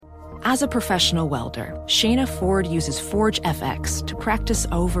As a professional welder, Shayna Ford uses Forge FX to practice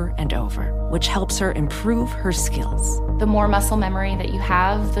over and over, which helps her improve her skills. The more muscle memory that you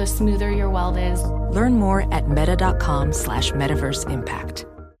have, the smoother your weld is. Learn more at meta.com/metaverseimpact.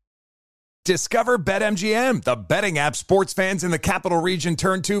 Discover BetMGM, the betting app sports fans in the capital region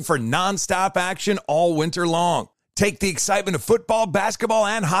turn to for nonstop action all winter long. Take the excitement of football, basketball,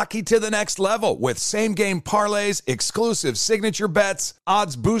 and hockey to the next level with same-game parlays, exclusive signature bets,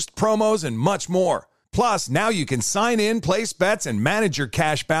 odds boost promos, and much more. Plus, now you can sign in, place bets, and manage your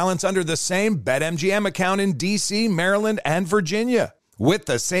cash balance under the same BetMGM account in D.C., Maryland, and Virginia. With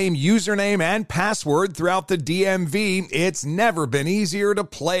the same username and password throughout the DMV, it's never been easier to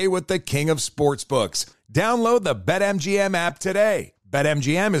play with the king of sportsbooks. Download the BetMGM app today.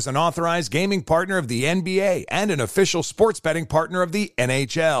 BetMGM is an authorized gaming partner of the NBA and an official sports betting partner of the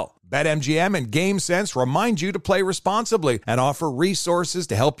NHL. BetMGM and GameSense remind you to play responsibly and offer resources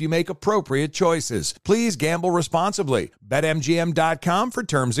to help you make appropriate choices. Please gamble responsibly. BetMGM.com for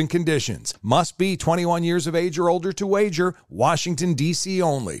terms and conditions. Must be 21 years of age or older to wager. Washington, D.C.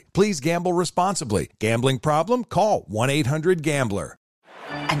 only. Please gamble responsibly. Gambling problem? Call 1-800-GAMBLER.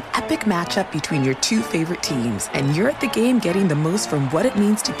 An epic matchup between your two favorite teams, and you're at the game getting the most from what it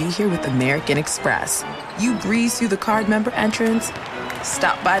means to be here with American Express. You breeze through the card member entrance,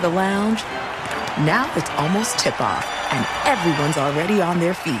 stop by the lounge. Now it's almost tip-off, and everyone's already on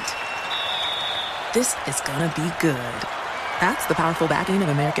their feet. This is gonna be good. That's the powerful backing of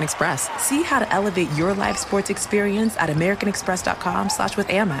American Express. See how to elevate your live sports experience at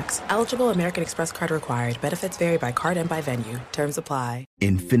americanexpress.com/withAmex. Eligible American Express card required. Benefits vary by card and by venue. Terms apply.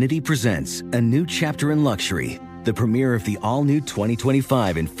 Infiniti presents a new chapter in luxury. The premiere of the all-new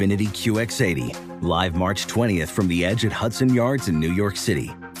 2025 Infiniti QX80. Live March 20th from the Edge at Hudson Yards in New York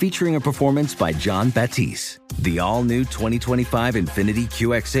City. Featuring a performance by John Batiste. The all-new 2025 Infiniti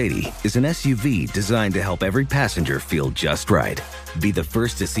QX80 is an SUV designed to help every passenger feel just right. Be the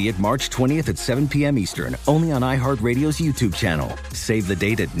first to see it March 20th at 7 p.m. Eastern, only on iHeartRadio's YouTube channel. Save the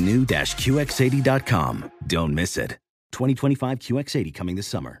date at new-QX80.com. Don't miss it. 2025 QX80 coming this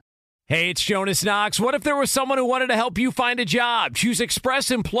summer. Hey, it's Jonas Knox. What if there was someone who wanted to help you find a job? Choose Express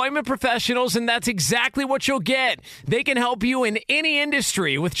Employment Professionals, and that's exactly what you'll get. They can help you in any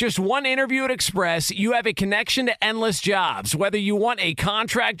industry. With just one interview at Express, you have a connection to endless jobs. Whether you want a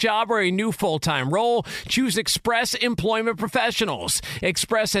contract job or a new full-time role, choose Express Employment Professionals.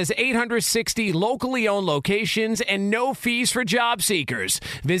 Express has 860 locally owned locations and no fees for job seekers.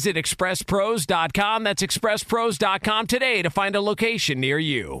 Visit expresspros.com. That's expresspros.com today to find a location near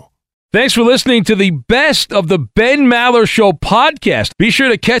you. Thanks for listening to the Best of the Ben Maller Show podcast. Be sure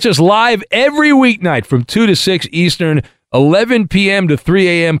to catch us live every weeknight from 2 to 6 Eastern, 11 p.m. to 3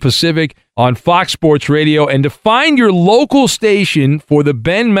 a.m. Pacific on Fox Sports Radio. And to find your local station for the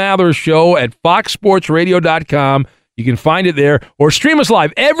Ben Maller Show at foxsportsradio.com, you can find it there, or stream us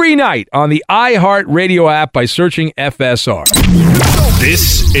live every night on the iHeartRadio app by searching FSR.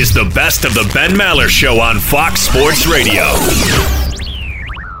 This is the Best of the Ben Maller Show on Fox Sports Radio.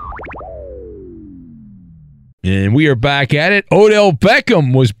 And we are back at it. Odell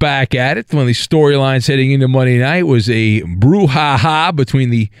Beckham was back at it. One of the storylines heading into Monday night was a brouhaha between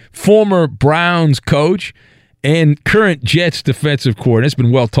the former Browns coach and current Jets defensive coordinator. It's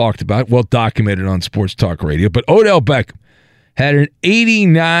been well talked about, well documented on Sports Talk Radio. But Odell Beckham had an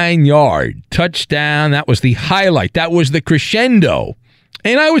 89-yard touchdown. That was the highlight. That was the crescendo.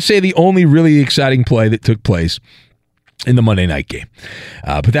 And I would say the only really exciting play that took place in the Monday night game.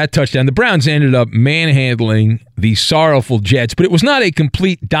 But that touchdown, the Browns ended up manhandling the sorrowful Jets, but it was not a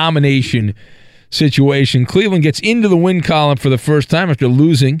complete domination situation. Cleveland gets into the win column for the first time after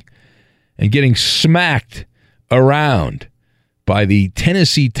losing and getting smacked around by the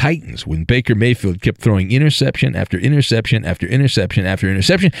Tennessee Titans when Baker Mayfield kept throwing interception after interception after interception after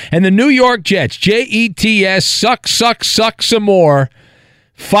interception. And the New York Jets, Jets, suck some more.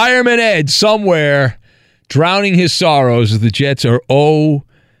 Fireman Ed somewhere drowning his sorrows as the Jets are 0-2.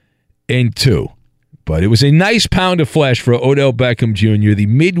 But it was a nice pound of flesh for Odell Beckham Jr. The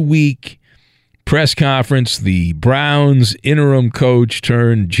midweek press conference, the Browns interim coach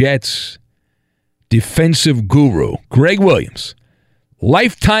turned Jets defensive guru, Greg Williams,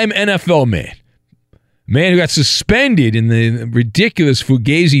 lifetime NFL man who got suspended in the ridiculous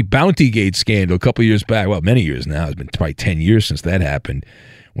Fugazi Bountygate scandal a couple years back. Well, many years now. It's been probably 10 years since that happened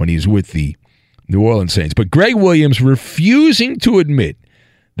when he was with the New Orleans Saints. But Greg Williams refusing to admit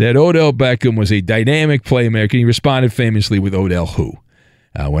that Odell Beckham was a dynamic playmaker. He responded famously with Odell who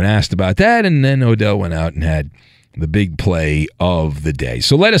when asked about that, and then Odell went out and had the big play of the day.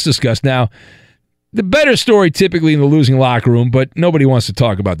 So let us discuss now the better story typically in the losing locker room, but nobody wants to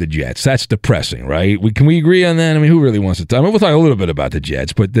talk about the Jets. That's depressing, right? Can we agree on that? I mean, who really wants to talk? I mean, we'll talk a little bit about the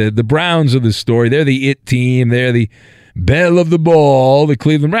Jets, but the Browns are the story. They're the it team. They're the belle of the ball, the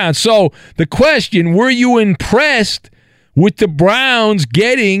Cleveland Browns. So the question, were you impressed with the Browns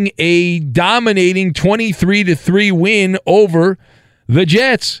getting a dominating 23-3 win over the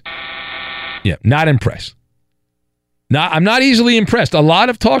Jets? Yeah, not impressed. I'm not easily impressed. A lot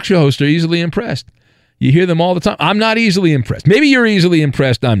of talk show hosts are easily impressed. You hear them all the time. I'm not easily impressed. Maybe you're easily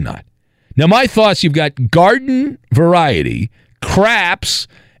impressed. I'm not. Now, my thoughts, you've got garden variety, craps,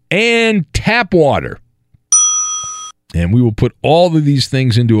 and tap water. And we will put all of these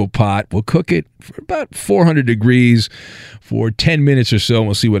things into a pot. We'll cook it for about 400 degrees for 10 minutes or so, and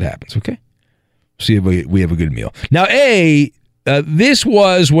we'll see what happens, okay? See if we have a good meal. Now, this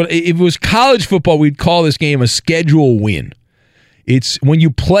was what if it was college football, we'd call this game a schedule win. It's when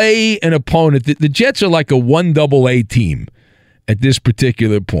you play an opponent. The Jets are like a 1AA team at this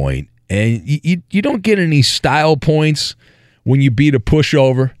particular point, and you don't get any style points when you beat a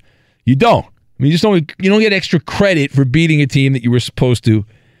pushover. You don't. I mean, you don't get extra credit for beating a team that you were supposed to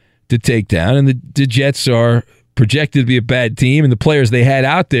take down. And the Jets are projected to be a bad team, and the players they had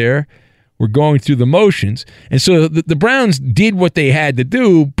out there were going through the motions. And so the Browns did what they had to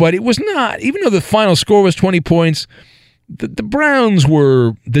do, but it was not, even though the final score was 20 points, the Browns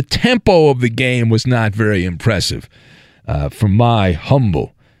were, the tempo of the game was not very impressive from my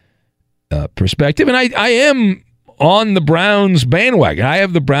humble perspective. And I am on the Browns bandwagon. I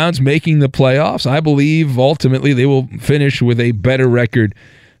have the Browns making the playoffs. I believe ultimately they will finish with a better record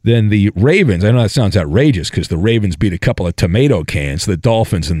than the Ravens. I know that sounds outrageous because the Ravens beat a couple of tomato cans, the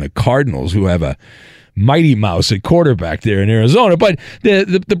Dolphins and the Cardinals, who have a Mighty Mouse at quarterback there in Arizona. But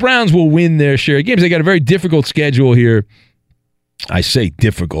the Browns will win their share of games. They got a very difficult schedule here. I say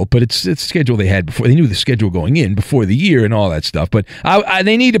difficult, but it's a schedule they had before. They knew the schedule going in before the year and all that stuff. But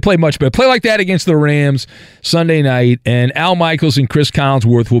they need to play much better. Play like that against the Rams Sunday night, and Al Michaels and Chris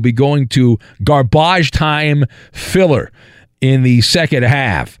Collinsworth will be going to garbage time filler in the second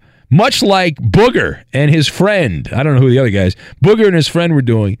half. Much like Booger and his friend. I don't know who the other guys. Booger and his friend were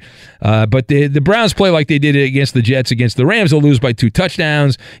doing. But the Browns play like they did it against the Jets, against the Rams. They'll lose by 2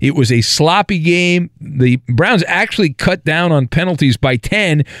 touchdowns. It was a sloppy game. The Browns actually cut down on penalties by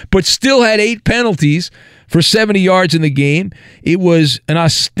 10, but still had 8 penalties for 70 yards in the game. It was an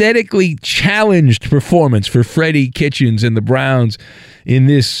aesthetically challenged performance for Freddie Kitchens and the Browns in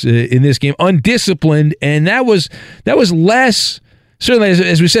this game. Undisciplined, and that was less. Certainly,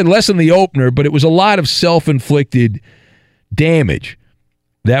 as we said, less than the opener, but it was a lot of self-inflicted damage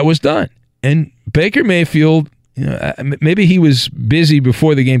that was done. And Baker Mayfield, maybe he was busy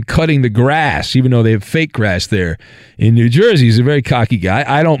before the game cutting the grass, even though they have fake grass there in New Jersey. He's a very cocky guy.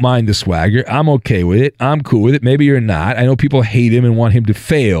 I don't mind the swagger. I'm okay with it. I'm cool with it. Maybe you're not. I know people hate him and want him to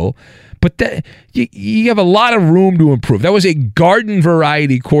fail. But you have a lot of room to improve. That was a garden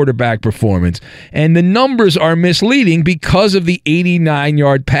variety quarterback performance, and the numbers are misleading because of the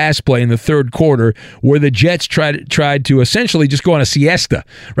 89-yard pass play in the third quarter where the Jets tried to essentially just go on a siesta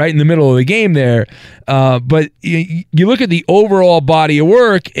right in the middle of the game there. But you look at the overall body of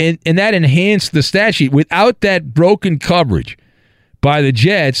work, and that enhanced the stat sheet. Without that broken coverage by the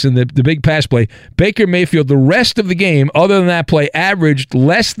Jets and the big pass play, Baker Mayfield, the rest of the game, other than that play, averaged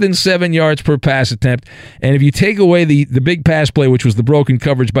less than 7 yards per pass attempt. And if you take away the big pass play, which was the broken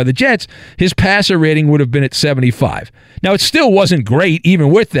coverage by the Jets, his passer rating would have been at 75. Now, it still wasn't great,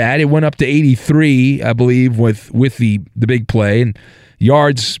 even with that. It went up to 83, I believe, with the big play. And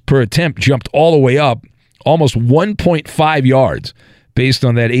yards per attempt jumped all the way up, almost 1.5 yards. Based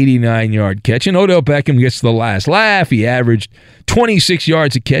on that 89-yard catch. And Odell Beckham gets the last laugh. He averaged 26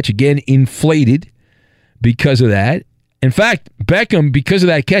 yards a catch, again, inflated because of that. In fact, Beckham, because of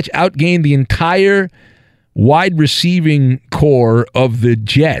that catch, outgained the entire wide receiving core of the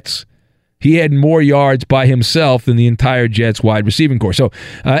Jets. He had more yards by himself than the entire Jets wide receiving core. So,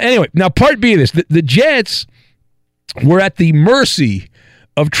 anyway, now part B of this. The Jets were at the mercy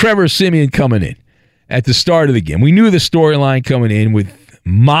of Trevor Siemian coming in at the start of the game. We knew the storyline coming in with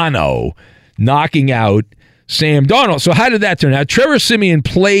Mono knocking out Sam Darnold. So how did that turn out? Trevor Siemian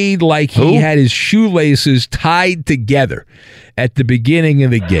played like he had his shoelaces tied together at the beginning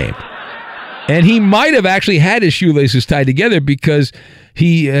of the game. And he might have actually had his shoelaces tied together because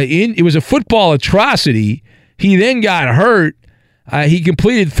it was a football atrocity. He then got hurt. He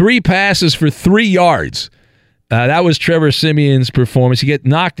completed 3 passes for 3 yards. That was Trevor Siemian's performance. He got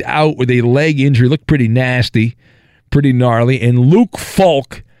knocked out with a leg injury. Looked pretty nasty, pretty gnarly. And Luke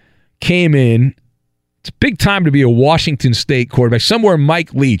Falk came in It's a big time to be a Washington State quarterback. Somewhere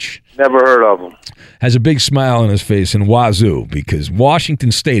Mike Leach. Never heard of him. Has a big smile on his face in Wazoo because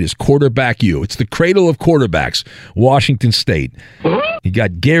Washington State is quarterback U. It's the cradle of quarterbacks, Washington State. You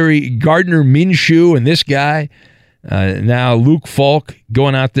got Gardner Minshew and this guy. Now Luke Falk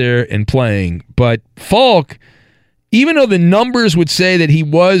going out there and playing. But Falk, even though the numbers would say that he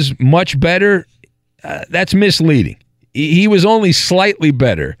was much better, that's misleading. He was only slightly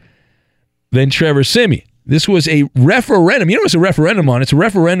better than Trevor Siemian. This was a referendum. You know what it's a referendum on? It's a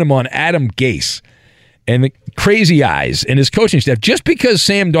referendum on Adam Gase and the crazy eyes and his coaching staff. Just because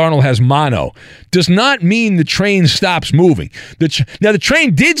Sam Darnold has mono does not mean the train stops moving. Now, the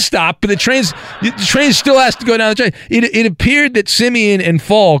train did stop, but the train still has to go down the train. It appeared that Siemian and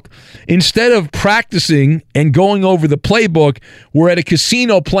Falk, instead of practicing and going over the playbook, were at a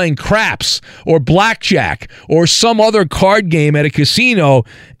casino playing craps or blackjack or some other card game at a casino.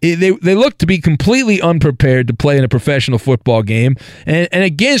 They looked to be completely unprepared to play in a professional football game. And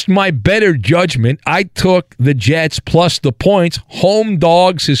against my better judgment, I took the Jets plus the points. Home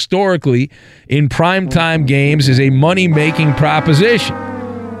dogs historically in primetime games is a money-making proposition.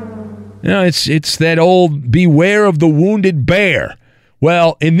 You know, it's that old beware of the wounded bear.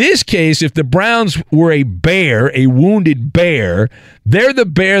 Well, in this case, if the Browns were a bear, a wounded bear, they're the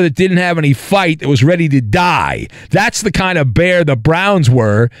bear that didn't have any fight, that was ready to die. That's the kind of bear the Browns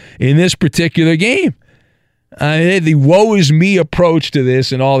were in this particular game. The woe is me approach to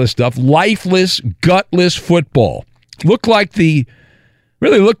this and all this stuff. Lifeless, gutless football. Really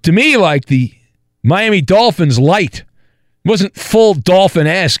looked to me like the Miami Dolphins light. It wasn't full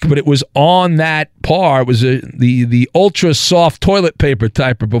Dolphin-esque, but it was on that par. It was the ultra-soft toilet paper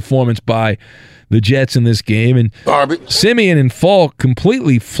type of performance by the Jets in this game. And Siemian and Falk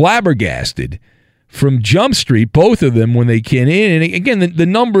completely flabbergasted from Jump Street, both of them, when they came in. And again, the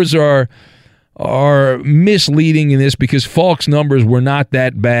numbers are misleading in this because Falk's numbers were not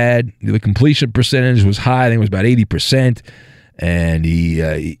that bad. The completion percentage was high. I think it was about 80%. And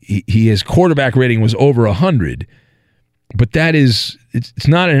his quarterback rating was over 100. But it's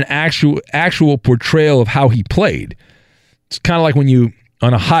not an actual portrayal of how he played. It's kind of like when you,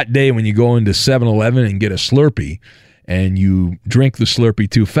 on a hot day, when you go into 7-Eleven and get a Slurpee and you drink the Slurpee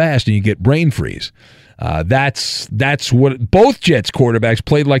too fast and you get brain freeze. That's what both Jets quarterbacks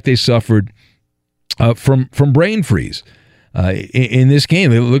played like. They suffered from brain freeze in this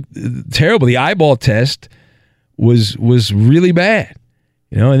game. They looked terrible. The eyeball test was really bad.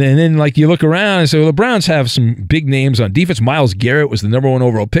 You know, and then like you look around and say, well, the Browns have some big names on defense. Myles Garrett was the number 1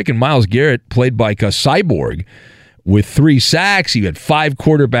 overall pick, and Myles Garrett played like a cyborg with 3 sacks. He had 5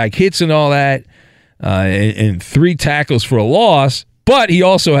 quarterback hits and all that, and 3 tackles for a loss. But he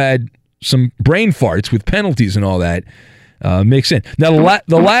also had some brain farts with penalties and all that mixed in. Now,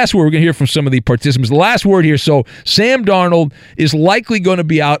 the last word, we're going to hear from some of the participants. The last word here, so Sam Darnold is likely going to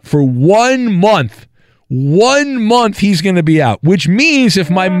be out for 1 month. 1 month he's going to be out, which means if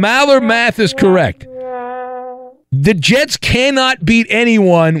my Maller math is correct, the Jets cannot beat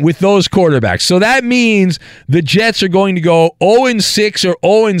anyone with those quarterbacks. So that means the Jets are going to go 0-6 or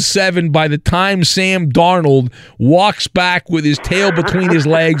 0-7 by the time Sam Darnold walks back with his tail between his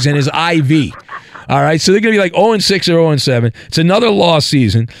legs and his IV. All right, so they're going to be like 0-6 or 0-7. It's another lost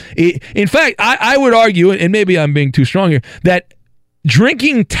season. In fact, I would argue, and maybe I'm being too strong here, that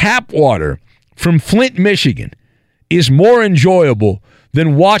drinking tap water from Flint, Michigan is more enjoyable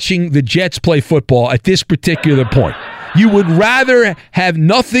than watching the Jets play football at this particular point. You would rather have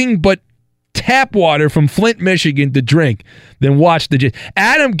nothing but tap water from Flint, Michigan to drink than watch the Jets.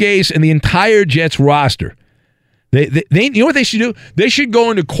 Adam Gase and the entire Jets roster, they you know what they should do? They should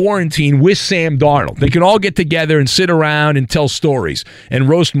go into quarantine with Sam Darnold. They can all get together and sit around and tell stories and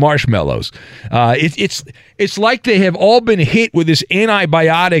roast marshmallows. It's like they have all been hit with this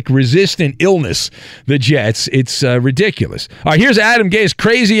antibiotic-resistant illness, the Jets. It's ridiculous. All right, here's Adam Gase,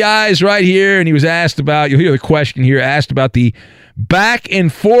 crazy eyes right here, and he was asked about, you'll hear the question here, asked about the back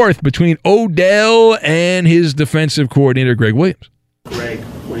and forth between Odell and his defensive coordinator, Greg Williams. Greg,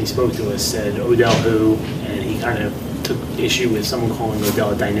 when he spoke to us, said Odell who, and he kind of took issue with someone calling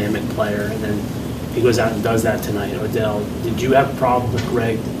Odell a dynamic player, and then he goes out and does that tonight. Odell, did you have a problem with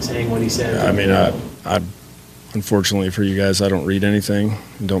Greg saying what he said? I mean, I unfortunately for you guys, I don't read anything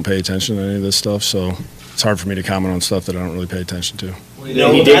and don't pay attention to any of this stuff, so it's hard for me to comment on stuff that I don't really pay attention to.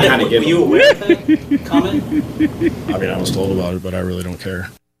 Well, he did kind of give. Were you aware of that comment? I mean, I was told about it, but I really don't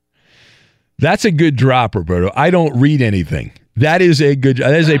care. That's a good drop, Roberto. I don't read anything. That is a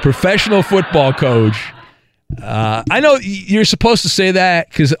professional football coach I know you're supposed to say that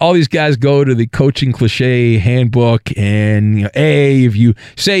because all these guys go to the coaching cliche handbook, and if you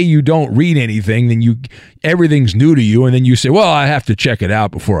say you don't read anything, then everything's new to you, and then you say, well, I have to check it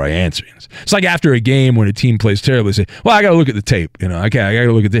out before I answer. It's like after a game when a team plays terribly, say, well, I got to look at the tape. Okay, I got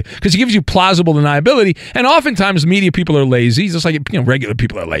to look at the, because it gives you plausible deniability, and oftentimes media people are lazy, just like regular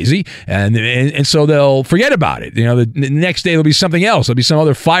people are lazy, and so they'll forget about it. The next day there'll be something else. There'll be some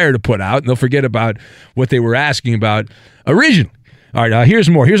other fire to put out, and they'll forget about what they were asking about originally. All right, here's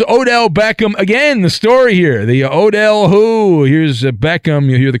more. Here's Odell Beckham again. The story here, the Odell who. Here's Beckham.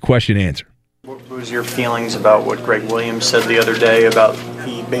 You'll hear the question answer. What was your feelings about what Greg Williams said the other day about,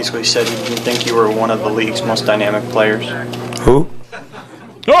 he basically said he didn't think you were one of the league's most dynamic players? Who?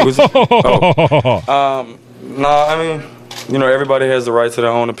 No, I mean, everybody has the right to their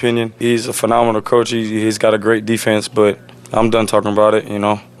own opinion. He's a phenomenal coach. He's got a great defense, but I'm done talking about it.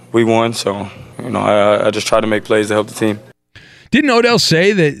 We won, so, I just try to make plays to help the team. Didn't Odell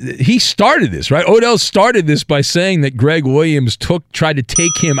say that he started this, right? Odell started this by saying that Greg Williams tried to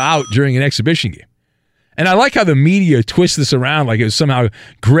take him out during an exhibition game. And I like how the media twists this around like it was somehow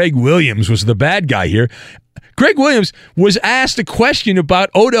Greg Williams was the bad guy here. Greg Williams was asked a question about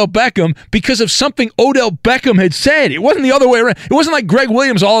Odell Beckham because of something Odell Beckham had said. It wasn't the other way around. It wasn't like Greg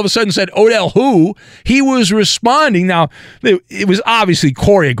Williams all of a sudden said, Odell who? He was responding. Now, it was obviously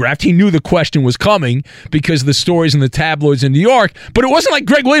choreographed. He knew the question was coming because of the stories in the tabloids in New York, but it wasn't like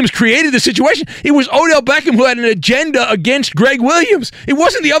Greg Williams created the situation. It was Odell Beckham who had an agenda against Greg Williams. It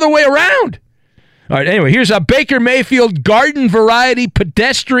wasn't the other way around. All right, anyway, here's a Baker Mayfield garden variety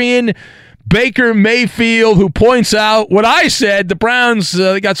pedestrian Baker Mayfield, who points out what I said, the Browns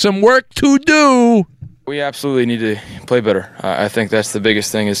got some work to do. We absolutely need to play better. I think that's the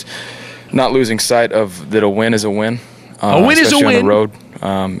biggest thing, is not losing sight of that a win is a win. A win is a win. Especially on the road,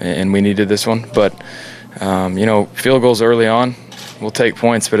 and we needed this one. But, field goals early on, we'll take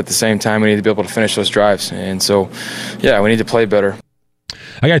points, but at the same time, we need to be able to finish those drives. And so, we need to play better.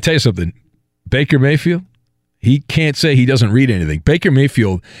 I got to tell you something. Baker Mayfield, he can't say he doesn't read anything. Baker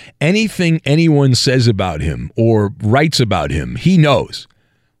Mayfield, anything anyone says about him or writes about him, he knows.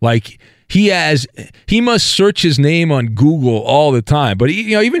 Like, he must search his name on Google all the time. But,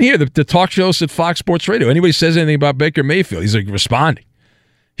 even here, the talk shows at Fox Sports Radio, anybody says anything about Baker Mayfield, he's like responding.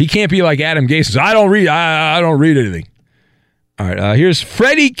 He can't be like Adam Gase says, I don't read anything. All right, here's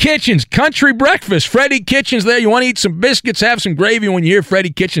Freddie Kitchens, Country Breakfast. Freddie Kitchens there. You want to eat some biscuits, have some gravy when you hear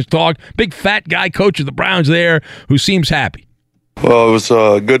Freddie Kitchens talk. Big fat guy, coach of the Browns there, who seems happy. Well, it was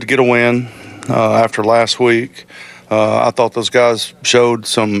good to get a win after last week. I thought those guys showed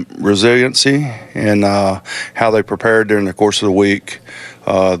some resiliency in how they prepared during the course of the week.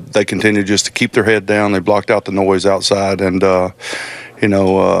 They continued just to keep their head down. They blocked out the noise outside, and,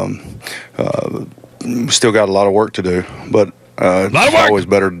 still got a lot of work to do. But it's always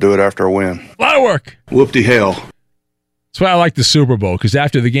better to do it after a win. A lot of work. Whoop-de-hell. That's why I like the Super Bowl, because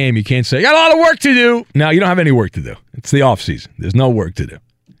after the game, you can't say, got a lot of work to do. No, you don't have any work to do. It's the offseason. There's no work to do.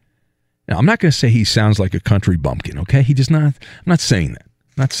 Now, I'm not going to say he sounds like a country bumpkin, okay? He does not. I'm not saying that.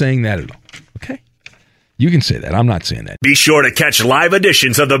 I'm not saying that at all, okay? You can say that. I'm not saying that. Be sure to catch live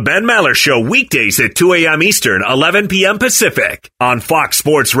editions of the Ben Maller Show weekdays at 2 a.m. Eastern, 11 p.m. Pacific on Fox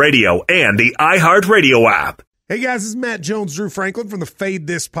Sports Radio and the iHeartRadio app. Hey guys, this is Matt Jones, Drew Franklin from the Fade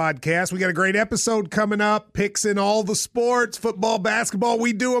This podcast. We got a great episode coming up, picks in all the sports, football, basketball,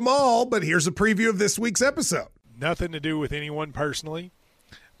 we do them all, but here's a preview of this week's episode. Nothing to do with anyone personally,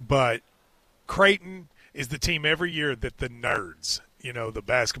 but Creighton is the team every year that the nerds, the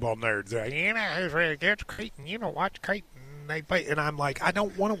basketball nerds, they're like, who's really good? Creighton, watch Creighton. They play, and I'm like, I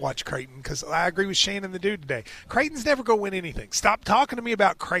don't want to watch Creighton because I agree with Shannon the dude today. Creighton's never going to win anything. Stop talking to me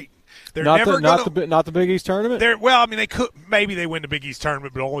about Creighton. They're not never not the Big East tournament. They could, maybe they win the Big East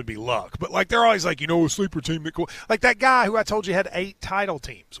tournament, but it'll only be luck. But they're always like, a sleeper team that like that guy who I told you had 8 title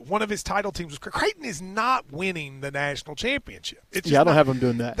teams. One of his title teams was Creighton is not winning the national championship. I don't have them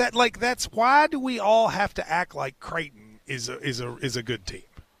doing that. That's why do we all have to act like Creighton is a good team?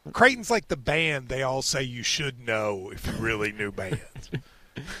 Creighton's like the band they all say you should know if you really knew bands.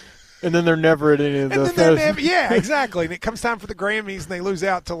 And then they're never at any of the yeah, exactly. And it comes time for the Grammys, and they lose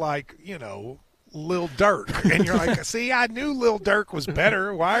out to, Lil Durk. And you're like, see, I knew Lil Durk was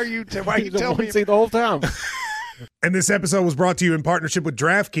better. Why are you telling me? See the whole time. And this episode was brought to you in partnership with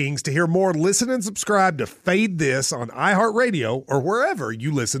DraftKings. To hear more, listen and subscribe to Fade This on iHeartRadio or wherever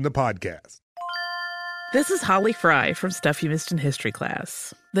you listen to podcasts. This is Holly Fry from Stuff You Missed in History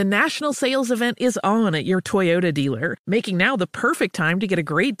class. The national sales event is on at your Toyota dealer, making now the perfect time to get a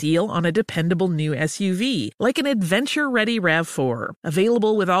great deal on a dependable new SUV, like an adventure-ready RAV4.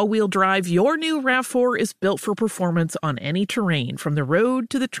 Available with all-wheel drive, your new RAV4 is built for performance on any terrain, from the road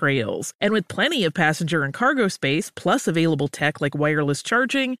to the trails. And with plenty of passenger and cargo space, plus available tech like wireless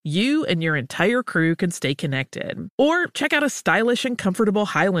charging, you and your entire crew can stay connected. Or check out a stylish and comfortable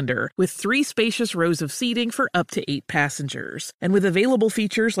Highlander with 3 spacious rows of seating for up to 8 passengers. And with available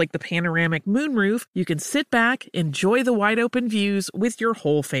features like the panoramic moonroof, you can sit back, enjoy the wide-open views with your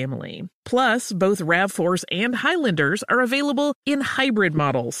whole family. Plus, both RAV4s and Highlanders are available in hybrid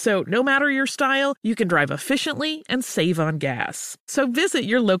models, so no matter your style, you can drive efficiently and save on gas. So visit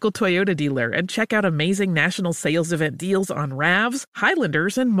your local Toyota dealer and check out amazing national sales event deals on RAVs,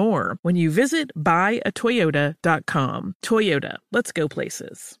 Highlanders, and more when you visit buyatoyota.com. Toyota, let's go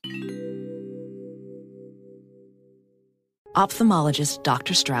places. Ophthalmologist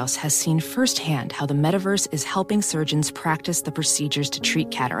Dr. Strauss has seen firsthand how the metaverse is helping surgeons practice the procedures to treat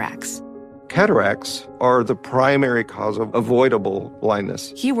cataracts. Cataracts are the primary cause of avoidable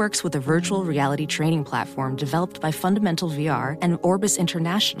blindness. He works with a virtual reality training platform developed by Fundamental VR and Orbis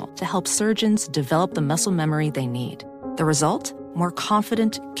International to help surgeons develop the muscle memory they need. The result? More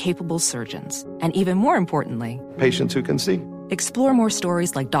confident, capable surgeons. And even more importantly, patients who can see. Explore more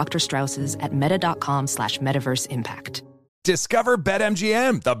stories like Dr. Strauss's at meta.com/metaverseimpact. Discover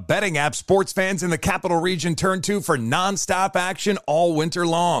BetMGM, the betting app sports fans in the capital region turn to for nonstop action all winter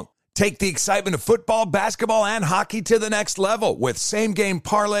long. Take the excitement of football, basketball, and hockey to the next level with same-game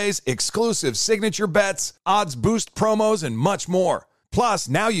parlays, exclusive signature bets, odds boost promos, and much more. Plus,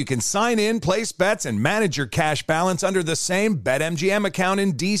 now you can sign in, place bets, and manage your cash balance under the same BetMGM account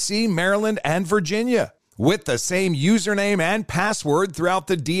in D.C., Maryland, and Virginia. With the same username and password throughout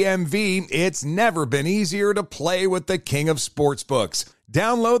the DMV, it's never been easier to play with the king of sportsbooks.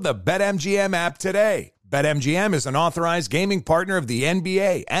 Download the BetMGM app today. BetMGM is an authorized gaming partner of the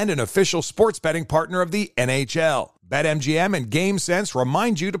NBA and an official sports betting partner of the NHL. BetMGM and GameSense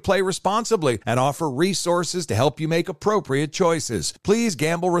remind you to play responsibly and offer resources to help you make appropriate choices. Please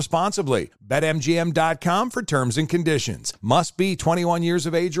gamble responsibly. BetMGM.com for terms and conditions. Must be 21 years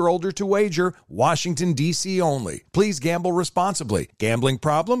of age or older to wager. Washington, D.C. only. Please gamble responsibly. Gambling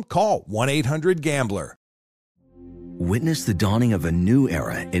problem? Call 1-800-GAMBLER. Witness the dawning of a new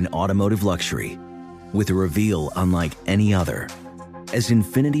era in automotive luxury with a reveal unlike any other as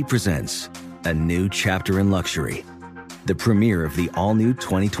Infiniti presents a new chapter in luxury. The premiere of the all-new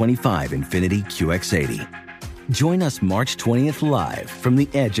 2025 Infiniti QX80. Join us March 20th live from the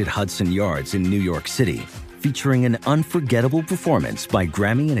Edge at Hudson Yards in New York City, featuring an unforgettable performance by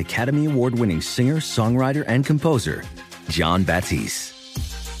Grammy and Academy Award-winning singer, songwriter, and composer, Jon Batiste.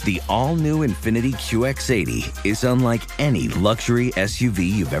 The all-new Infiniti QX80 is unlike any luxury SUV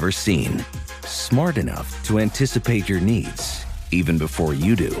you've ever seen. Smart enough to anticipate your needs, even before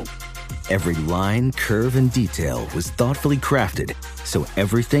you do. Every line, curve, and detail was thoughtfully crafted, so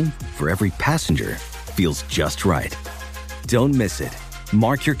everything for every passenger feels just right. Don't miss it.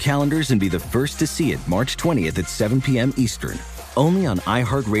 Mark your calendars and be the first to see it March 20th at 7 p.m. Eastern, only on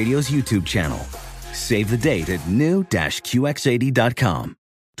iHeartRadio's YouTube channel. Save the date at new-QX80.com.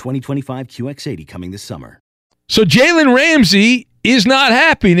 2025 QX80 coming this summer. So Jalen Ramsey is not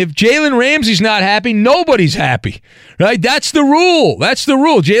happy. And if Jalen Ramsey's not happy, nobody's happy, right? That's the rule. That's the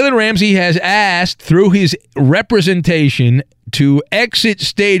rule. Jalen Ramsey has asked through his representation to exit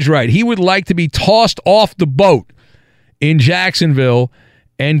stage right. He would like to be tossed off the boat in Jacksonville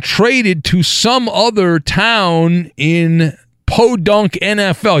and traded to some other town in podunk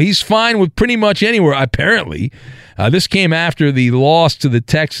NFL. He's fine with pretty much anywhere, apparently. This came after the loss to the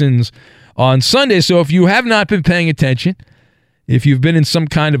Texans on Sunday. So if you have not been paying attention, if you've been in some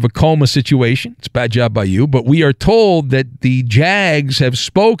kind of a coma situation, it's a bad job by you, but we are told that the Jags have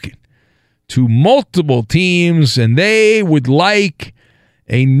spoken to multiple teams and they would like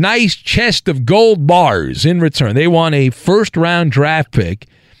a nice chest of gold bars in return. They want a first-round draft pick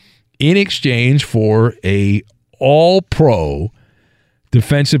in exchange for a all-pro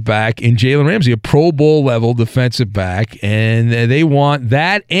defensive back in Jalen Ramsey, a Pro Bowl level defensive back, and they want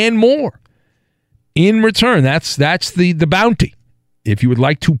that and more in return. That's the bounty. If you would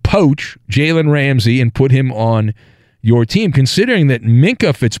like to poach Jalen Ramsey and put him on your team, considering that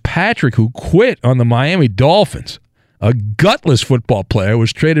Minkah Fitzpatrick, who quit on the Miami Dolphins, a gutless football player,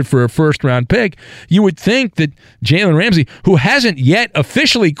 was traded for a first-round pick, you would think that Jalen Ramsey, who hasn't yet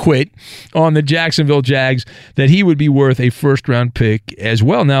officially quit on the Jacksonville Jags, that he would be worth a first-round pick as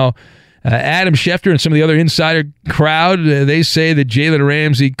well. Now, Adam Schefter and some of the other insider crowd, they say that Jalen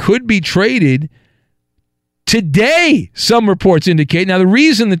Ramsey could be traded today, some reports indicate. Now, the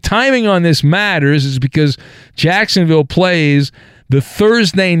reason the timing on this matters is because Jacksonville plays the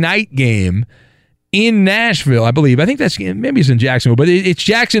Thursday night game in Nashville, I believe. I think maybe it's in Jacksonville, but it's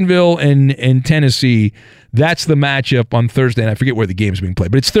Jacksonville and Tennessee. That's the matchup on Thursday, and I forget where the game's being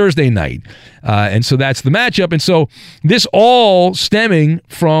played, but it's Thursday night. And so that's the matchup. And so this all stemming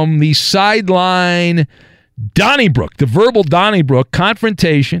from the sideline Donnybrook, the verbal Donnybrook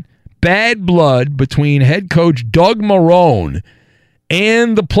confrontation, bad blood between head coach Doug Marrone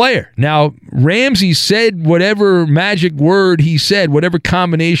and the player. Now, Ramsey said whatever magic word he said, whatever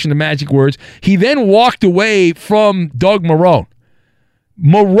combination of magic words. He then walked away from Doug Marrone.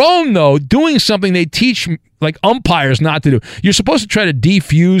 Marrone, though, doing something they teach like umpires not to do. You're supposed to try to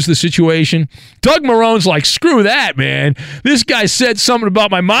defuse the situation. Doug Marrone's like, screw that, man. This guy said something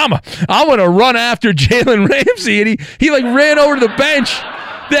about my mama. I'm going to run after Jalen Ramsey. And he like ran over to the bench.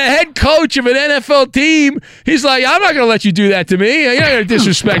 The head coach of an NFL team, he's like, I'm not going to let you do that to me. You're not going to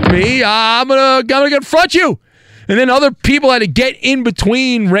disrespect me. I'm going to confront you. And then other people had to get in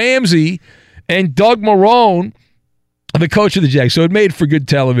between Ramsey and Doug Marrone, the coach of the Jags. So it made for good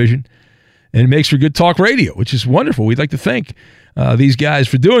television, and it makes for good talk radio, which is wonderful. We'd like to thank these guys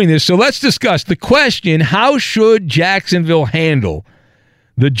for doing this. So let's discuss the question, how should Jacksonville handle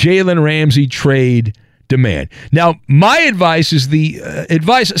the Jalen Ramsey trade demand? Now, my advice is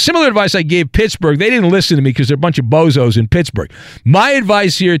similar advice I gave Pittsburgh. They didn't listen to me because they're a bunch of bozos in Pittsburgh. My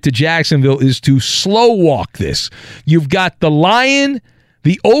advice here to Jacksonville is to slow walk this. You've got the lion,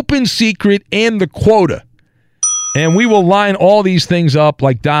 the open secret, and the quota. And we will line all these things up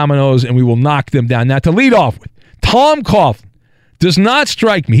like dominoes, and we will knock them down. Now, to lead off with, Tom Coughlin does not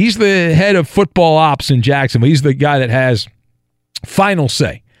strike me. He's the head of football ops in Jacksonville. He's the guy that has final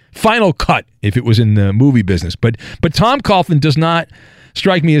say, final cut, if it was in the movie business. But Tom Coughlin does not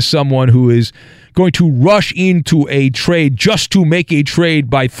strike me as someone who is going to rush into a trade just to make a trade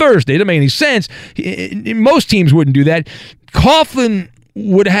by Thursday. It doesn't make any sense. Most teams wouldn't do that. Coughlin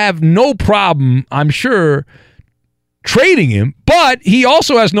would have no problem, I'm sure, trading him, but he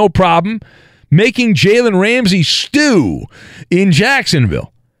also has no problem making Jalen Ramsey stew in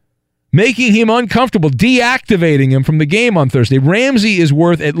Jacksonville, making him uncomfortable, deactivating him from the game on Thursday. Ramsey is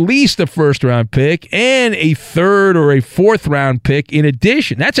worth at least a first-round pick and a third or a fourth-round pick in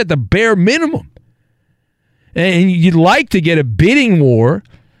addition. That's at the bare minimum. And you'd like to get a bidding war.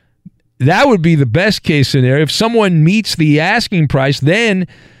 That would be the best-case scenario. If someone meets the asking price, then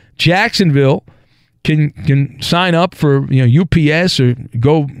Jacksonville can sign up for UPS or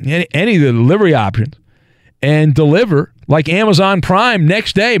go any of the delivery options and deliver like Amazon Prime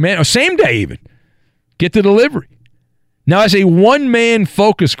next day, man, or same day even. Get the delivery. Now, as a one-man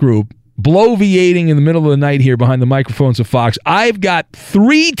focus group bloviating in the middle of the night here behind the microphones of Fox, I've got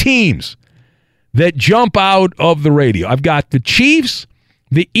 3 teams that jump out of the radio. I've got the Chiefs,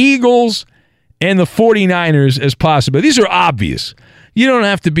 the Eagles, and the 49ers as possible. These are obvious. You don't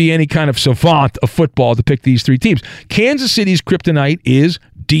have to be any kind of savant of football to pick these 3 teams. Kansas City's kryptonite is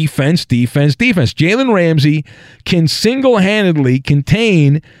defense, defense, defense. Jalen Ramsey can single-handedly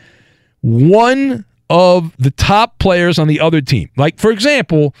contain one of the top players on the other team. Like, for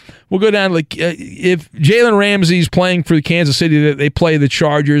example, we'll go down, like, if Jalen Ramsey's playing for Kansas City, they play the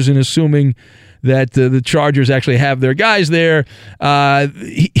Chargers, and assuming that the Chargers actually have their guys there,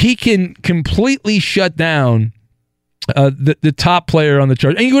 he can completely shut down the top player on the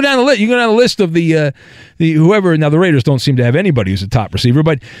chart. And you go down the list. You go down the list of the whoever. Now the Raiders don't seem to have anybody who's a top receiver,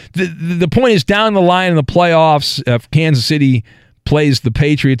 but the point is, down the line in the playoffs, if Kansas City plays the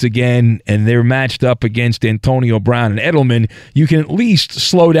Patriots again and they're matched up against Antonio Brown and Edelman, you can at least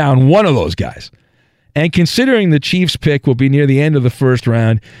slow down one of those guys. And considering the Chiefs pick will be near the end of the first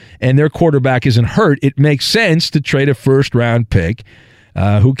round and their quarterback isn't hurt, it makes sense to trade a first round pick.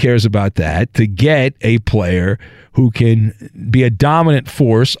 Who cares about that? To get a player who can be a dominant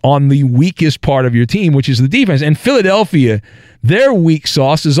force on the weakest part of your team, which is the defense. And Philadelphia, their weak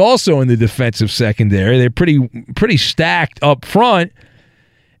sauce is also in the defensive secondary. They're pretty stacked up front.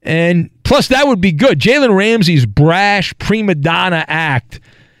 And plus, that would be good. Jalen Ramsey's brash prima donna act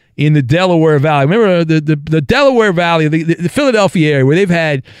in the Delaware Valley. Remember the Delaware Valley, the Philadelphia area, where they've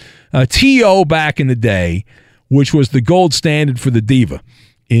had T.O. back in the day, which was the gold standard for the diva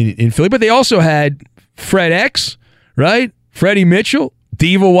in Philly. But they also had Fred X, right? Freddie Mitchell,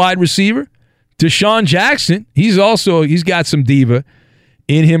 diva wide receiver. Deshaun Jackson, he's got some diva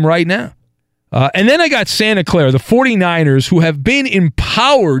in him right now. And then I got Santa Clara, the 49ers, who have been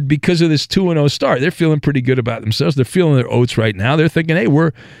empowered because of this 2-0 start. They're feeling pretty good about themselves. They're feeling their oats right now. They're thinking, hey,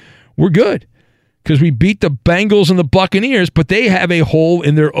 we're good. because we beat the Bengals and the Buccaneers, but they have a hole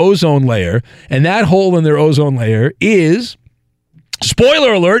in their ozone layer, and that hole in their ozone layer is,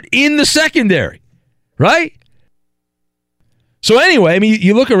 spoiler alert, in the secondary, right? So anyway, I mean,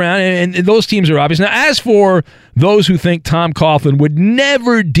 you look around, and those teams are obvious. Now, as for those who think Tom Coughlin would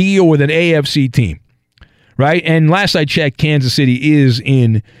never deal with an AFC team, right? And last I checked, Kansas City is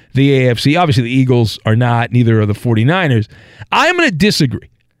in the AFC. Obviously, the Eagles are not, neither are the 49ers. I'm going to disagree.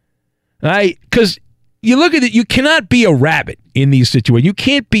 Right? Because you look at it, you cannot be a rabbit in these situations. You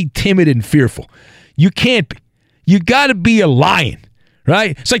can't be timid and fearful. You can't be. You got to be a lion,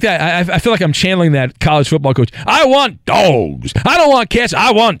 right? It's like that. I feel like I'm channeling that college football coach. I want dogs. I don't want cats.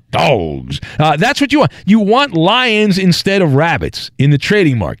 I want dogs. That's what you want. You want lions instead of rabbits in the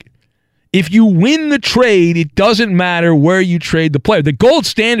trading market. If you win the trade, it doesn't matter where you trade the player. The gold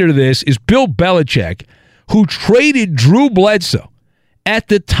standard of this is Bill Belichick, who traded Drew Bledsoe, at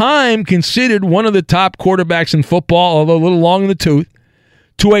the time considered one of the top quarterbacks in football, although a little long in the tooth,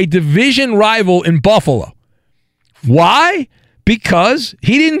 to a division rival in Buffalo. Why? Because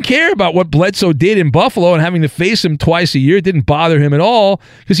he didn't care about what Bledsoe did in Buffalo, and having to face him twice a year, it didn't bother him at all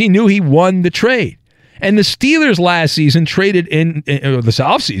because he knew he won the trade. And the Steelers last season traded this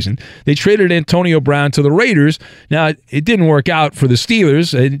offseason, they traded Antonio Brown to the Raiders. Now, it didn't work out for the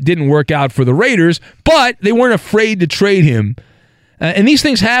Steelers. It didn't work out for the Raiders, but they weren't afraid to trade him. And these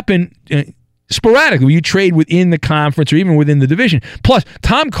things happen sporadically. You trade within the conference or even within the division. Plus,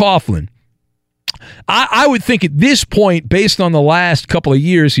 Tom Coughlin, I would think at this point, based on the last couple of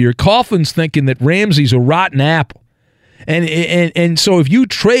years here, Coughlin's thinking that Ramsey's a rotten apple. And so if you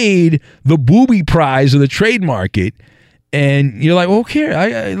trade the booby prize of the trade market, and you're like, well,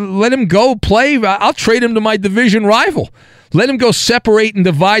 okay, let him go play. I'll trade him to my division rival. Let him go separate and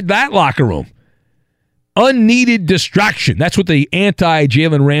divide that locker room. Unneeded distraction. That's what the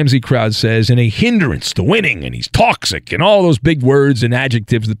anti-Jalen Ramsey crowd says, and a hindrance to winning, and he's toxic, and all those big words and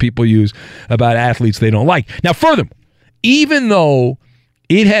adjectives that people use about athletes they don't like. Now, furthermore, even though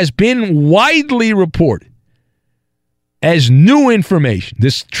it has been widely reported as new information,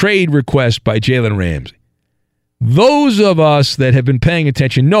 this trade request by Jalen Ramsey, those of us that have been paying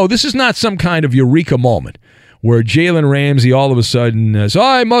attention know this is not some kind of eureka moment where Jalen Ramsey all of a sudden says,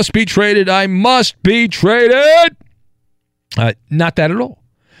 I must be traded. I must be traded. Not that at all.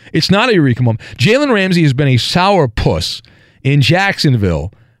 It's not a eureka moment. Jalen Ramsey has been a sourpuss in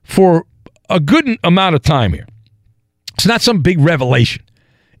Jacksonville for a good amount of time here. It's not some big revelation.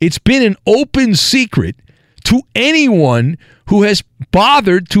 It's been an open secret to anyone who has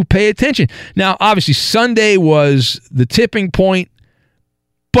bothered to pay attention. Now, obviously, Sunday was the tipping point,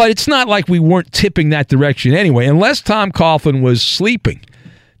 but it's not like we weren't tipping that direction anyway. Unless Tom Coughlin was sleeping,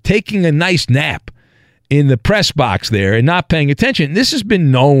 taking a nice nap in the press box there and not paying attention. This has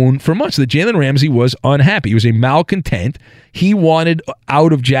been known for months that Jalen Ramsey was unhappy. He was a malcontent. He wanted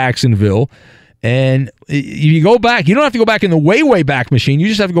out of Jacksonville. And you go back, you don't have to go back in the way back machine. You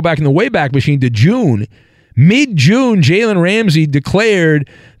just have to go back in the way back machine to June. Mid-June, Jalen Ramsey declared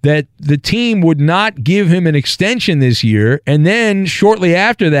that the team would not give him an extension this year. And then shortly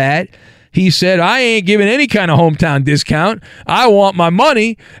after that, he said, I ain't giving any kind of hometown discount. I want my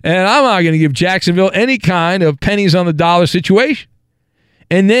money, and I'm not going to give Jacksonville any kind of pennies on the dollar situation.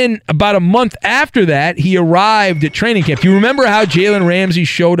 And then about a month after that, he arrived at training camp. Do you remember how Jalen Ramsey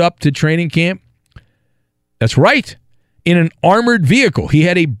showed up to training camp? That's right. In an armored vehicle. He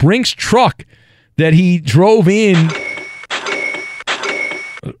had a Brinks truck that he drove in.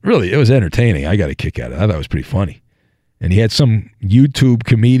 Really, it was entertaining. I got a kick out of it. I thought it was pretty funny. And he had some YouTube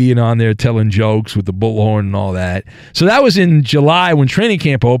comedian on there telling jokes with the bullhorn and all that. So that was in July when training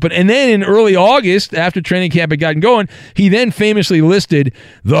camp opened. And then in early August, after training camp had gotten going, he then famously listed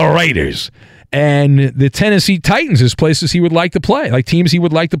the Raiders and the Tennessee Titans as places he would like to play, like teams he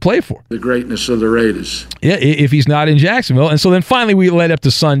would like to play for. The greatness of the Raiders. Yeah, if he's not in Jacksonville. And so then finally we led up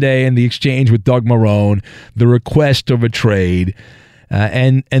to Sunday and the exchange with Doug Marrone, the request of a trade,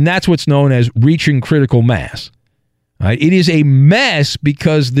 and that's what's known as reaching critical mass. Right? It is a mess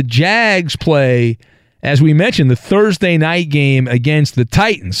because the Jags play, as we mentioned, the Thursday night game against the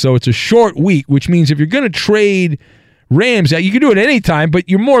Titans. So it's a short week, which means if you're going to trade Rams, you can do it anytime, but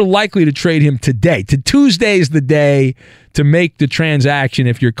you're more likely to trade him today. Tuesday is the day to make the transaction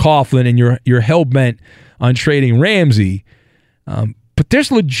if you're Coughlin and you're hell-bent on trading Ramsey. But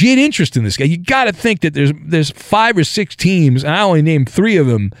there's legit interest in this guy. You got to think that there's 5 or 6 teams, and I only named 3 of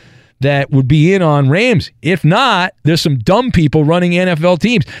them, that would be in on Ramsey. If not, there's some dumb people running NFL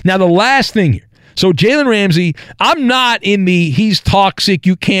teams. Now, the last thing here, So Jalen Ramsey, I'm not in the he's toxic,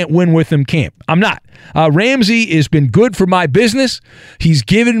 you can't win with him camp. I'm not. Ramsey has been good for my business. He's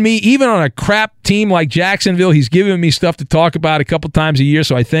given me, even on a crap team like Jacksonville, he's given me stuff to talk about a couple times a year,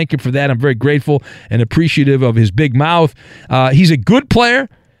 so I thank him for that. I'm very grateful and appreciative of his big mouth. He's a good player.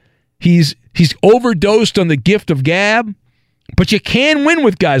 He's overdosed on the gift of gab, but you can win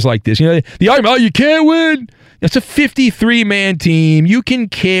with guys like this. You know, the argument, you can't win. It's a 53-man team. You can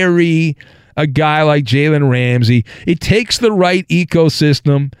carry a guy like Jalen Ramsey. It takes the right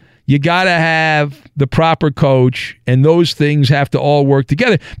ecosystem. You got to have the proper coach, and those things have to all work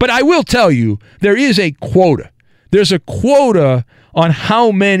together. But I will tell you, there is a quota. There's a quota on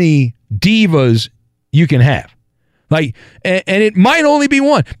how many divas you can have. And it might only be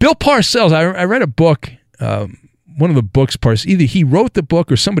one. Bill Parcells, I read a book, one of the books, either he wrote the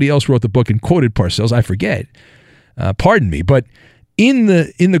book or somebody else wrote the book and quoted Parcells. I forget. Pardon me, but in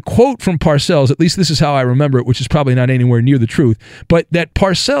the quote from Parcells, at least this is how I remember it, which is probably not anywhere near the truth, but that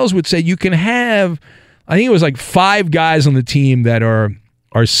Parcells would say you can have, I think it was like 5 guys on the team that are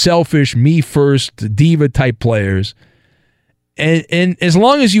selfish, me first, diva type players, and as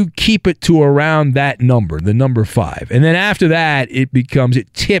long as you keep it to around that number, the number 5, and then after that it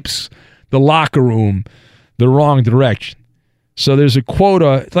tips the locker room the wrong direction. So there's a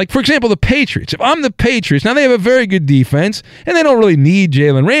quota, like, for example, the Patriots. If I'm the Patriots, now they have a very good defense, and they don't really need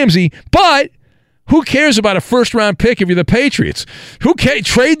Jalen Ramsey, but who cares about a first-round pick if you're the Patriots? Who cares?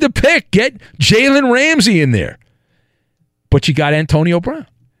 Trade the pick. Get Jalen Ramsey in there. But you got Antonio Brown.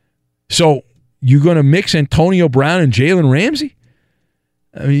 So you're going to mix Antonio Brown and Jalen Ramsey?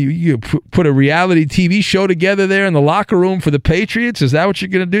 I mean, you put a reality TV show together there in the locker room for the Patriots? Is that what you're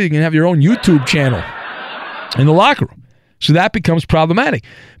going to do? You're going to have your own YouTube channel in the locker room. So that becomes problematic.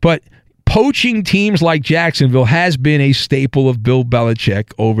 But poaching teams like Jacksonville has been a staple of Bill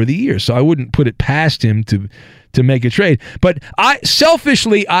Belichick over the years. So I wouldn't put it past him to make a trade. But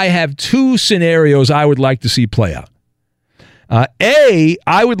selfishly, I have 2 scenarios I would like to see play out. A,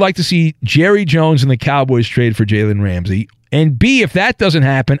 I would like to see Jerry Jones and the Cowboys trade for Jalen Ramsey. And B, if that doesn't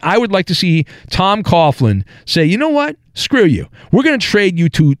happen, I would like to see Tom Coughlin say, you know what? Screw you. We're going to trade you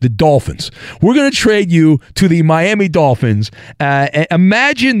to the Dolphins. We're going to trade you to the Miami Dolphins.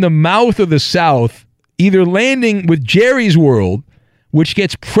 Imagine the mouth of the South either landing with Jerry's World, which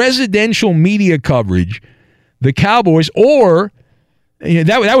gets presidential media coverage, the Cowboys, or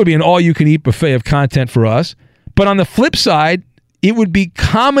that would be an all-you-can-eat buffet of content for us. But on the flip side, it would be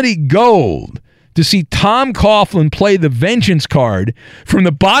comedy gold to see Tom Coughlin play the vengeance card from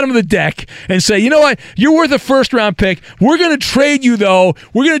the bottom of the deck and say, you know what, you're worth a first-round pick. We're going to trade you, though.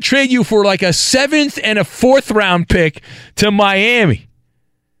 We're going to trade you for like a 7th and a 4th-round pick to Miami.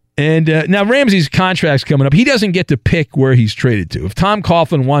 And now Ramsey's contract's coming up. He doesn't get to pick where he's traded to. If Tom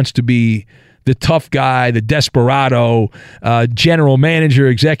Coughlin wants to be the tough guy, the desperado, general manager,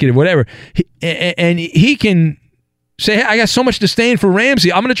 executive, whatever, and he can say, hey, I got so much disdain for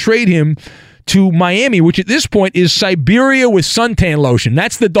Ramsey, I'm going to trade him to Miami, which at this point is Siberia with suntan lotion.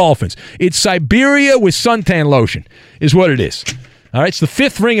 That's the Dolphins. It's Siberia with suntan lotion is what it is. All right, it's the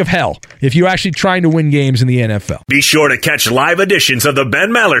 5th ring of hell if you're actually trying to win games in the NFL. Be sure to catch live editions of the Ben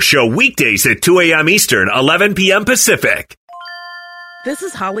Maller Show weekdays at 2 a.m. Eastern, 11 p.m. Pacific. This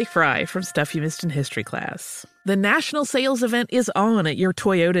is Holly Fry from Stuff You Missed in History class. The national sales event is on at your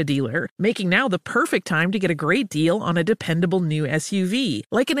Toyota dealer, making now the perfect time to get a great deal on a dependable new SUV,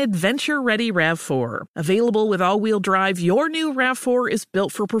 like an adventure-ready RAV4. Available with all-wheel drive, your new RAV4 is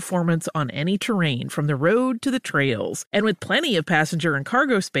built for performance on any terrain, from the road to the trails. And with plenty of passenger and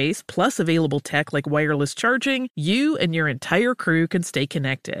cargo space, plus available tech like wireless charging, you and your entire crew can stay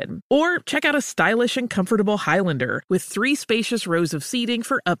connected. Or check out a stylish and comfortable Highlander with 3 spacious rows of seating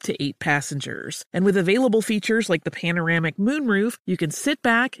for up to 8 passengers. And with available features like the panoramic moonroof, you can sit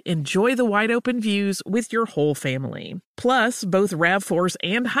back, enjoy the wide open views with your whole family. Plus, both RAV4s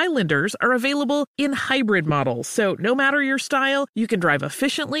and Highlanders are available in hybrid models, so no matter your style, you can drive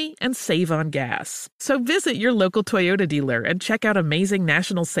efficiently and save on gas. So visit your local Toyota dealer and check out amazing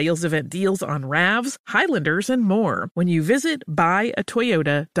national sales event deals on RAVs, Highlanders, and more when you visit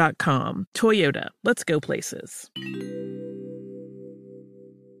buyatoyota.com. Toyota, let's go places.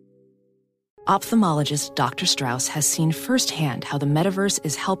 Ophthalmologist Dr. Strauss has seen firsthand how the metaverse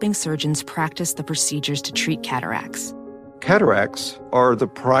is helping surgeons practice the procedures to treat cataracts. Cataracts are the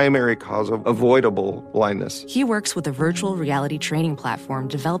primary cause of avoidable blindness. He works with a virtual reality training platform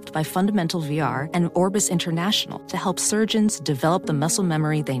developed by Fundamental VR and Orbis International to help surgeons develop the muscle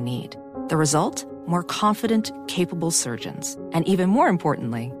memory they need. The result? More confident, capable surgeons. And even more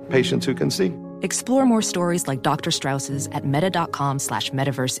importantly, patients who can see. Explore more stories like Dr. Strauss's at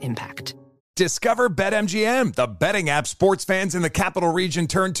meta.com/metaverseimpact. Discover BetMGM, the betting app sports fans in the capital region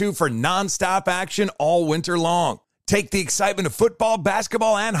turn to for nonstop action all winter long. Take the excitement of football,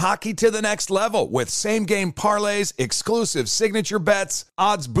 basketball, and hockey to the next level with same-game parlays, exclusive signature bets,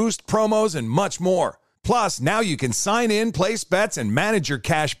 odds boost promos, and much more. Plus, now you can sign in, place bets, and manage your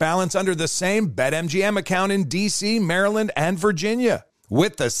cash balance under the same BetMGM account in D.C., Maryland, and Virginia.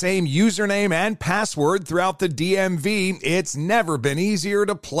 With the same username and password throughout the DMV, it's never been easier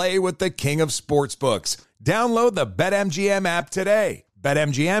to play with the king of sportsbooks. Download the BetMGM app today.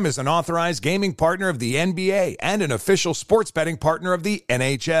 BetMGM is an authorized gaming partner of the NBA and an official sports betting partner of the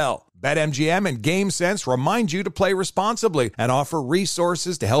NHL. BetMGM and GameSense remind you to play responsibly and offer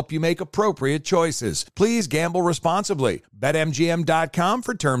resources to help you make appropriate choices. Please gamble responsibly. BetMGM.com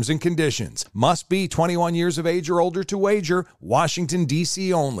for terms and conditions. Must be 21 years of age or older to wager. Washington,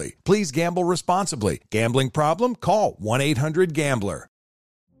 D.C. only. Please gamble responsibly. Gambling problem? Call 1-800-GAMBLER.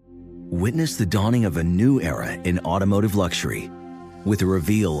 Witness the dawning of a new era in automotive luxury with a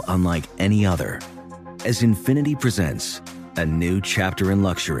reveal unlike any other as Infiniti presents a new chapter in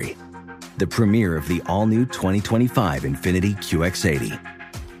luxury. The premiere of the all-new 2025 Infiniti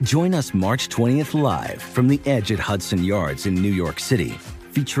QX80. Join us March 20th live from the Edge at Hudson Yards in New York City,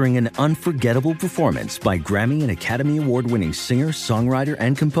 featuring an unforgettable performance by Grammy and Academy Award-winning singer, songwriter,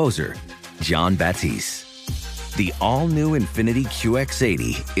 and composer, Jon Batiste. The all-new Infiniti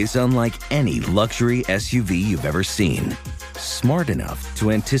QX80 is unlike any luxury SUV you've ever seen. Smart enough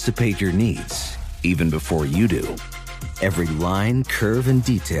to anticipate your needs, even before you do. Every line, curve, and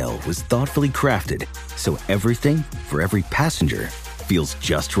detail was thoughtfully crafted, so everything for every passenger feels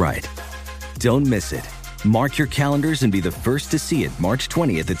just right. Don't miss it. Mark your calendars and be the first to see it March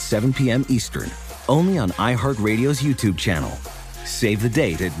 20th at 7 p.m. Eastern, only on iHeartRadio's YouTube channel. Save the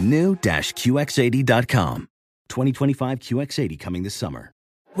date at new-QX80.com. 2025 QX80 coming this summer.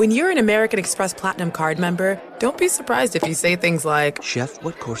 When you're an American Express Platinum card member, don't be surprised if you say things like, "Chef,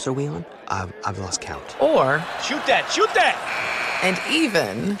 what course are we on? I've lost count." Or, "Shoot that, shoot that!" And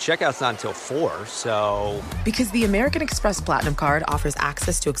even, "Checkout's not until 4, so..." Because the American Express Platinum Card offers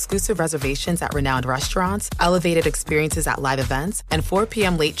access to exclusive reservations at renowned restaurants, elevated experiences at live events, and 4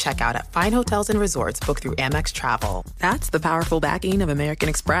 p.m. late checkout at fine hotels and resorts booked through Amex Travel. That's the powerful backing of American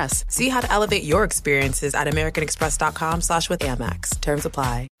Express. See how to elevate your experiences at americanexpress.com/withAmex. Terms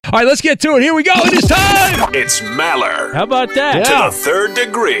apply. All right, let's get to it. Here we go. It is time. It's Maller. How about that? To the third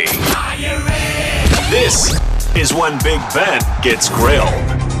degree. This is when Big Ben gets grilled.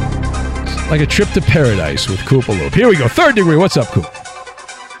 Like a trip to paradise with Koopa Loop. Here we go. Third degree. What's up, Coop?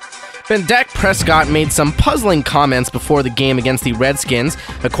 Ben, Dak Prescott made some puzzling comments before the game against the Redskins,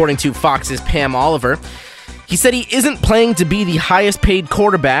 according to Fox's Pam Oliver. He said he isn't playing to be the highest paid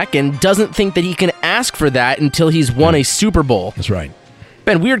quarterback and doesn't think that he can ask for that until he's won a Super Bowl. That's right.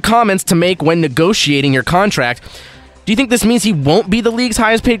 Ben, weird comments to make when negotiating your contract. Do you think this means he won't be the league's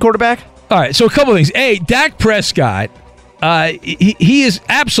highest paid quarterback? All right, so a couple of things. A, Dak Prescott, he is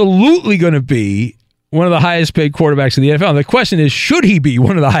absolutely going to be one of the highest paid quarterbacks in the NFL. And the question is, should he be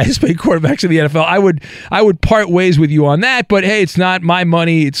one of the highest paid quarterbacks in the NFL? I would part ways with you on that, but hey, it's not my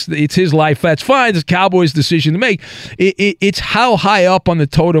money. It's his life. That's fine. It's the Cowboys' decision to make. It's how high up on the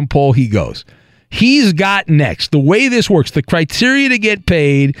totem pole he goes. He's got next. The way this works, the criteria to get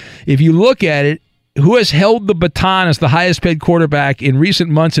paid, if you look at it, who has held the baton as the highest paid quarterback in recent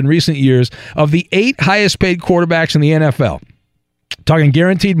months and recent years of the 8 highest paid quarterbacks in the NFL? Talking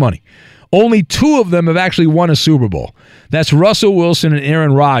guaranteed money. Only 2 of them have actually won a Super Bowl. That's Russell Wilson and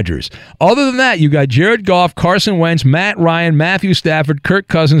Aaron Rodgers. Other than that, you got Jared Goff, Carson Wentz, Matt Ryan, Matthew Stafford, Kirk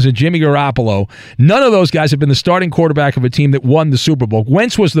Cousins, and Jimmy Garoppolo. None of those guys have been the starting quarterback of a team that won the Super Bowl.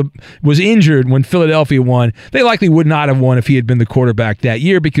 Wentz was injured when Philadelphia won. They likely would not have won if he had been the quarterback that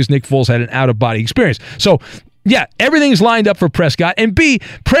year because Nick Foles had an out-of-body experience. So, yeah, everything's lined up for Prescott. And B,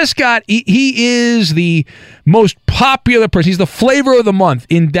 Prescott, he is the most popular person. He's the flavor of the month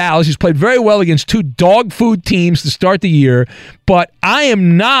in Dallas. He's played very well against 2 dog food teams to start the year. But I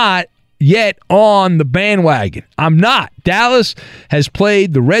am not yet on the bandwagon. I'm not. Dallas has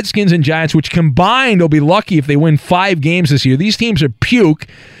played the Redskins and Giants, which combined will be lucky if they win 5 games this year. These teams are puke.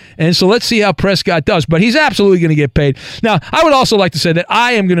 And so let's see how Prescott does. But he's absolutely going to get paid. Now, I would also like to say that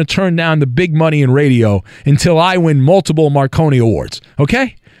I am going to turn down the big money in radio until I win multiple Marconi Awards.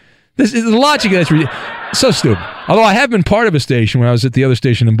 Okay? This is the logic of that's so stupid. Although I have been part of a station when I was at the other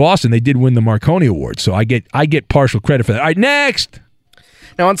station in Boston. They did win the Marconi Award, so I get partial credit for that. All right, next.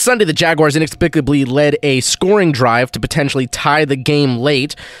 Now, on Sunday, the Jaguars inexplicably led a scoring drive to potentially tie the game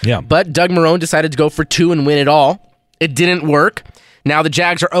late. Yeah. But Doug Marrone decided to go for 2 and win it all. It didn't work. Now the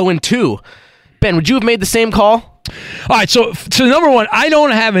Jags are 0-2. Ben, would you have made the same call? All right, so number one, I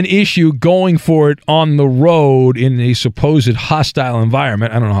don't have an issue going for it on the road in a supposed hostile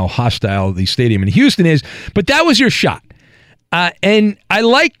environment. I don't know how hostile the stadium in Houston is, but that was your shot. And I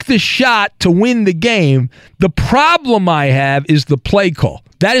like the shot to win the game. The problem I have is the play call.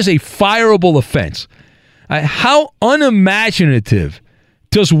 That is a fireable offense. How unimaginative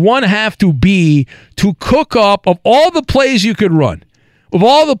does one have to be to cook up of all the plays you could run? Of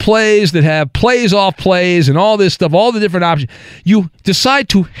all the plays that have plays off plays and all this stuff, all the different options, you decide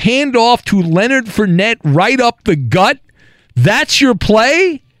to hand off to Leonard Fournette right up the gut? That's your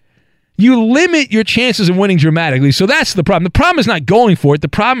play? You limit your chances of winning dramatically. So that's the problem. The problem is not going for it. The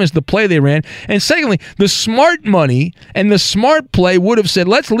problem is the play they ran. And secondly, the smart money and the smart play would have said,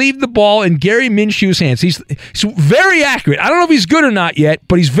 let's leave the ball in Gary Minshew's hands. He's very accurate. I don't know if he's good or not yet,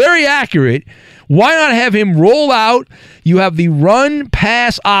 but he's very accurate. Why not have him roll out? You have the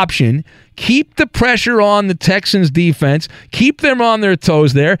run-pass option. Keep the pressure on the Texans' defense. Keep them on their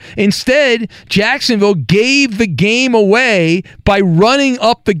toes there. Instead, Jacksonville gave the game away by running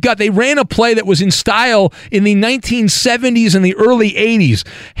up the gut. They ran a play that was in style in the 1970s and the early 80s.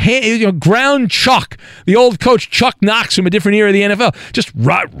 Ground Chuck, the old coach Chuck Knox from a different era of the NFL. Just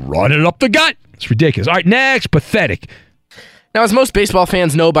run it up the gut. It's ridiculous. All right, next, pathetic. Now, as most baseball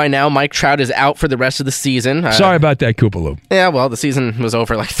fans know by now, Mike Trout is out for the rest of the season. Sorry about that, Koopaloop. Yeah, well, the season was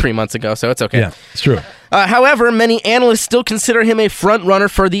over like 3 months ago, so it's okay. Yeah, it's true. However, many analysts still consider him a front runner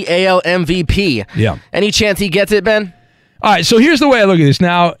for the AL MVP. Yeah. Any chance he gets it, Ben? All right, so here's the way I look at this.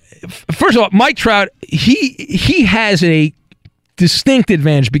 Now, first of all, Mike Trout, he has a distinct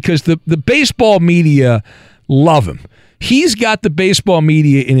advantage because the baseball media love him. He's got the baseball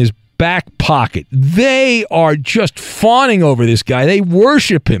media in his back pocket. They are just fawning over this guy. They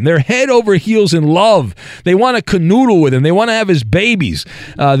worship him. They're head over heels in love. They want to canoodle with him. They want to have his babies,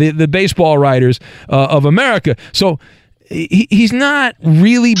 the baseball writers of America. So he's not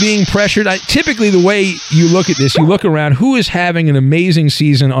really being pressured. Typically, the way you look at this, you look around, who is having an amazing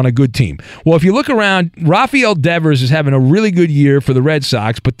season on a good team? Well, if you look around, Rafael Devers is having a really good year for the Red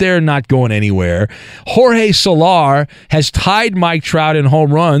Sox, but they're not going anywhere. Jorge Soler has tied Mike Trout in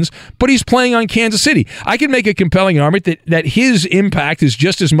home runs, but he's playing on Kansas City. I can make a compelling argument that his impact is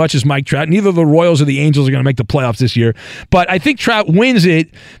just as much as Mike Trout. Neither the Royals or the Angels are going to make the playoffs this year, but I think Trout wins it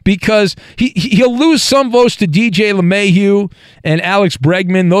because he'll lose some votes to DJ LeMahieu and Alex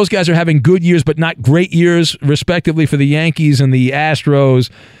Bregman. Those guys are having good years, but not great years, respectively, for the Yankees and the Astros.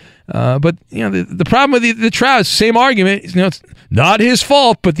 But the problem with the Trout, same argument. It's not his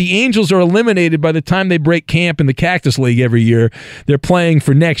fault, but the Angels are eliminated by the time they break camp in the Cactus League every year. They're playing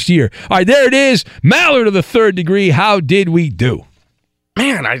for next year. All right, there it is. Mallard of the Third Degree. How did we do?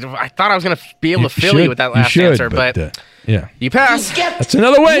 Man, I thought I was going to be able to fill you with that last answer, but yeah, you passed. That's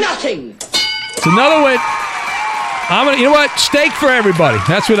another win. It's another win. You know what? Steak for everybody.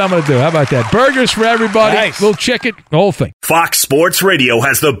 That's what I'm going to do. How about that? Burgers for everybody. Nice. Little chicken. The whole thing. Fox Sports Radio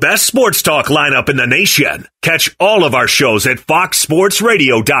has the best sports talk lineup in the nation. Catch all of our shows at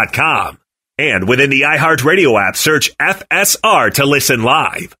foxsportsradio.com. And within the iHeartRadio app, search FSR to listen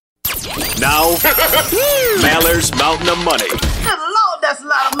live. Now, Maller's Mountain of Money. Good Lord, that's a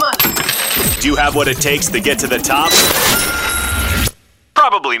lot of money. Do you have what it takes to get to the top?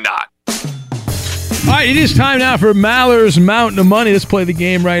 Probably not. All right, it is time now for Maller's Mountain of Money. Let's play the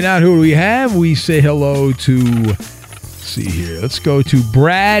game right now. Who do we have? We say hello to, let's see here. Let's go to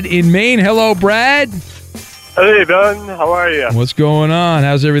Brad in Maine. Hello, Brad. Hey, Ben. How are you? What's going on?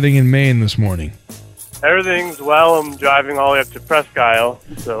 How's everything in Maine this morning? Everything's well. I'm driving all the way up to Presque Isle,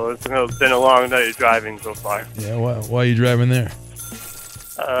 so it's been a long night of driving so far. Yeah, why are you driving there?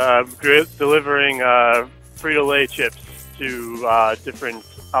 Delivering Frito-Lay chips to different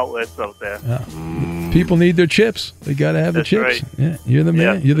outlets out there. People need their chips. They got to have the chips. Right. Yeah, you're the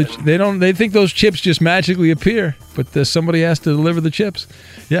man. Yeah. They think those chips just magically appear, but somebody has to deliver the chips.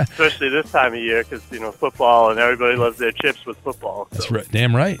 Yeah. Especially this time of year because, football and everybody loves their chips with football. So. That's right.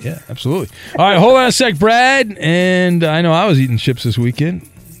 Damn right. Yeah, absolutely. All right, hold on a sec, Brad. And I know I was eating chips this weekend.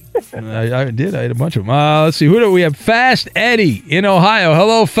 I did. I ate a bunch of them. Let's see. Who do we have? Fast Eddie in Ohio.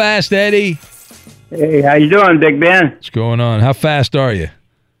 Hello, Fast Eddie. Hey, how you doing, Big Ben? What's going on? How fast are you?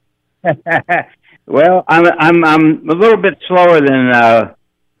 Well, I'm a little bit slower than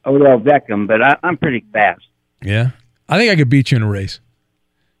Odell Beckham, but I'm pretty fast. Yeah, I think I could beat you in a race.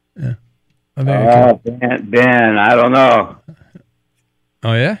 Yeah, I think I could. Ben, I don't know.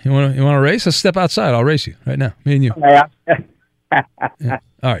 Oh yeah, you want to race? Let's step outside. I'll race you right now, me and you. Yeah. Yeah.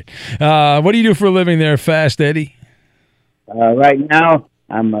 All right. What do you do for a living there, Fast Eddie? Right now,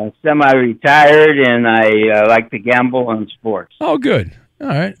 I'm semi-retired, and I like to gamble on sports. Oh, good. All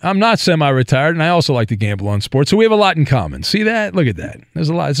right. I'm not semi-retired, and I also like to gamble on sports, so we have a lot in common. See that? Look at that. There's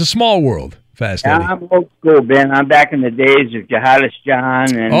a lot. It's a small world, Fast Eddie. I'm old school, Ben. I'm back in the days of Jihadist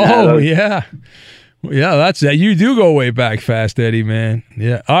John. And, yeah. Yeah, that's that. You do go way back, Fast Eddie, man.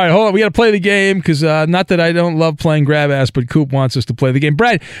 Yeah. All right, hold on. We got to play the game because not that I don't love playing grab ass, but Coop wants us to play the game.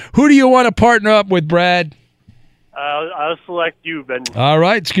 Brad, who do you want to partner up with, Brad? I'll select you, Ben. All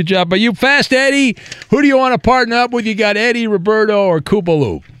right, it's a good job by you. Fast Eddie, who do you want to partner up with? You got Eddie, Roberto, or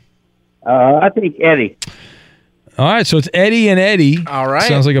Koopaloo? I think Eddie. All right, so it's Eddie and Eddie. All right.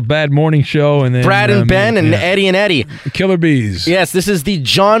 Sounds like a bad morning show. And then Brad and Ben and Eddie and Eddie. Killer Bees. Yes, this is the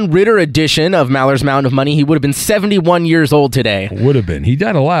John Ritter edition of Maller's Mountain of Money. He would have been 71 years old today. Would have been. He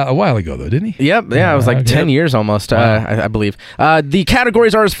died a while ago, though, didn't he? Yep. Yeah, it was like 10 years almost, Wow. I believe. The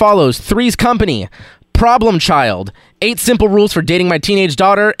categories are as follows. Three's Company, Problem Child, 8 Simple Rules for Dating My Teenage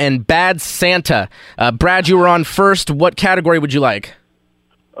Daughter, and Bad Santa. Brad, you were on first. What category would you like?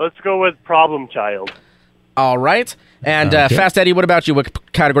 Let's go with Problem Child. All right. And Okay. Fast Eddie, what about you?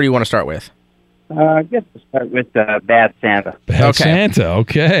 What category you want to start with? I guess we'll start with Bad Santa. Bad Santa.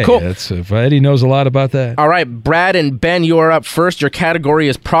 Okay. Cool. That's, Eddie knows a lot about that. All right, Brad and Ben, you are up first. Your category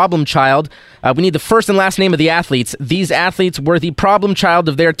is Problem Child. We need the first and last name of the athletes. These athletes were the problem child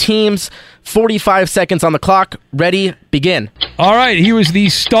of their teams. 45 seconds on the clock. Ready, begin. All right, he was the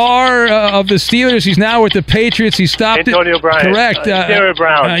star of the Steelers. He's now with the Patriots. He stopped Antonio Brown. Correct. Sarah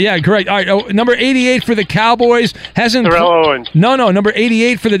Brown. Yeah, correct. All right, number 88 for the Cowboys. Hasn't. Terrell Owens. No, number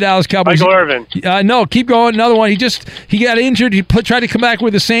 88 for the Dallas Cowboys. Michael Irvin. No, keep going. Another one. He got injured. He tried to come back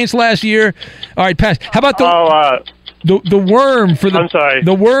with the Saints last year. All right, pass. How about the worm for the? I'm sorry.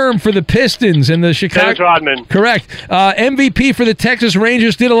 The worm for the Pistons and the Chicago. Dennis Rodman. Correct. MVP for the Texas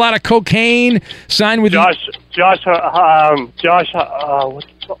Rangers. Did a lot of cocaine. Signed with Josh.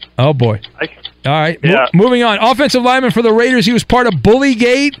 Oh boy. All right. Yeah. Moving on. Offensive lineman for the Raiders. He was part of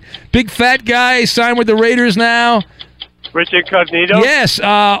Bullygate. Big fat guy. Signed with the Raiders now. Rich Incognito. Yes.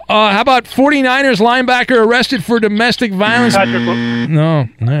 How about 49ers linebacker arrested for domestic violence? No.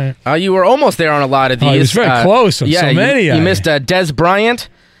 All right. You were almost there on a lot of these. Oh, he was very close on so many. You missed Des Bryant.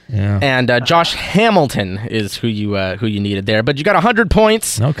 Yeah. And Josh Hamilton is who you needed there. But you got 100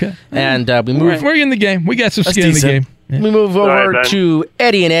 points. Okay. And we move. We're in the game. We got some That's skin in the decent. game. We move All over right, Ben. to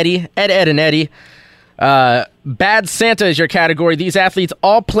Eddie and Eddie. Ed and Eddie. Bad Santa is your category. These athletes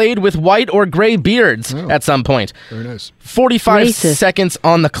all played with white or gray beards at some point. Very nice. 45 Racist. seconds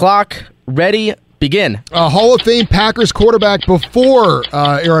on the clock. Ready, begin. Hall of Fame Packers quarterback before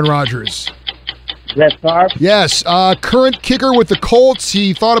Aaron Rodgers. Brett Favre? Yes. Current kicker with the Colts.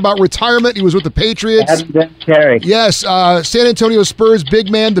 He thought about retirement. He was with the Patriots. Adam Vinatieri. Yes. San Antonio Spurs big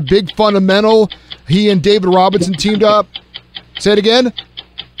man, the big fundamental. He and David Robinson teamed up. Say it again.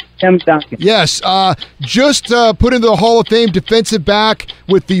 Tim Duncan. Yes. Just put into the Hall of Fame defensive back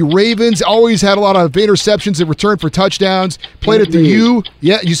with the Ravens. Always had a lot of interceptions in return for touchdowns. Played at the U.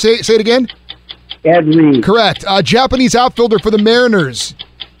 Yeah. You say it again. Ed Reed. Correct. Japanese outfielder for the Mariners.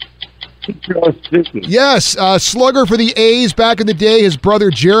 Yes, slugger for the A's back in the day. His brother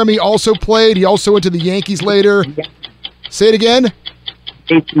Jeremy also played. He also went to the Yankees later. Say it again.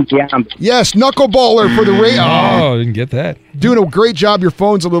 Yes, knuckleballer for the Rays. Oh, didn't get that. Doing a great job. Your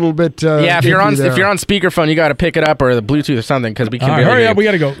phone's a little bit. Yeah, if you're on iffy there. speakerphone, you got to pick it up or the Bluetooth or something because we can. All right, hurry up, we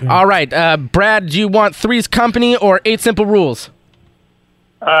got to go. All right, Brad, do you want Three's Company or 8 Simple Rules?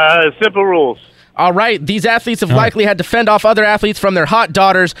 Simple Rules. All right, these athletes have likely had to fend off other athletes from their hot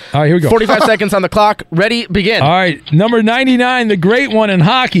daughters. All right, here we go. 45 seconds on the clock. Ready, begin. All right, number 99, the great one in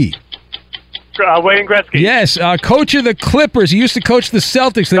hockey. Wayne Gretzky. Yes, coach of the Clippers. He used to coach the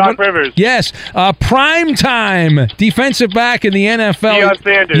Celtics. Doc Rivers. Yes, prime-time defensive back in the NFL. Deion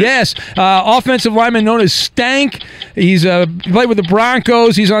Sanders. Yes, offensive lineman known as Stank. He's played with the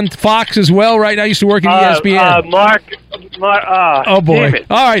Broncos. He's on Fox as well right now. He used to work at ESPN. Mark. Oh, boy. Damn it.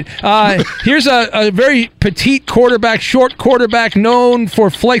 All right. Here's a very petite quarterback, short quarterback known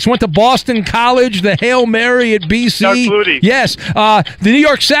for flakes. Went to Boston College, the Hail Mary at BC. Doug Flutie. Yes. The New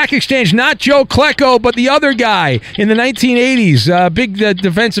York Sack Exchange, not Joe Klecko, but the other guy in the 1980s. Big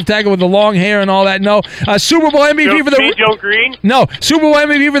defensive tackle with the long hair and all that. No. Super Bowl MVP for the... Joe Green? No. Super Bowl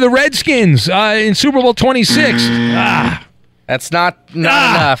MVP for the Redskins in Super Bowl 26. That's not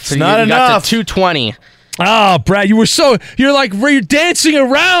enough. It's not enough. Got to 220. Oh, Brad, you're dancing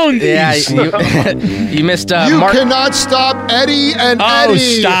around. Yeah, these. you missed. You Mark cannot stop Eddie and Oh,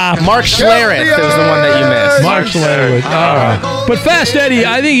 Eddie. stop. Mark Schlereth was the one that you missed. Mark Schlereth. All right. But Fast Eddie,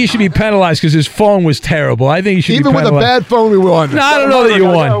 I think he should be penalized because his phone was terrible. I think he should Even be with penalized. a bad phone, we won. No, I don't know that you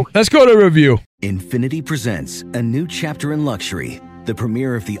won. Let's go to review. Infinity presents a new chapter in luxury, the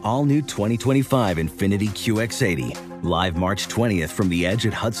premiere of the all-new 2025 Infiniti QX80, live March 20th from the Edge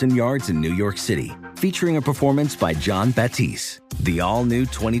at Hudson Yards in New York City, featuring a performance by John Batiste. The all-new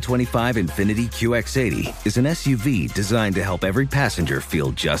 2025 Infiniti QX80 is an SUV designed to help every passenger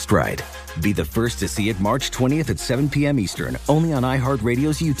feel just right. Be the first to see it March 20th at 7 p.m. Eastern, only on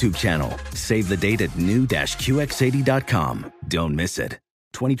iHeartRadio's YouTube channel. Save the date at new-QX80.com. Don't miss it.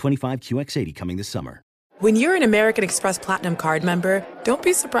 2025 QX80 coming this summer. When you're an American Express Platinum card member, don't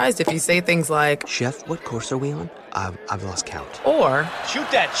be surprised if you say things like, Chef, what course are we on? I've lost count. Or, Shoot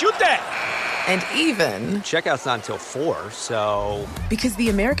that! and even, Checkout's not until 4, so... Because the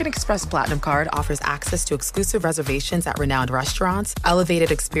American Express Platinum Card offers access to exclusive reservations at renowned restaurants,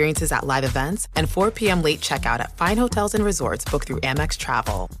 elevated experiences at live events, and 4 p.m. late checkout at fine hotels and resorts booked through Amex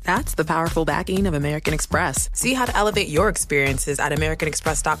Travel. That's the powerful backing of American Express. See how to elevate your experiences at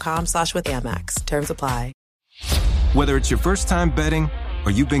americanexpress.com/withAmex. Terms apply. Whether it's your first time betting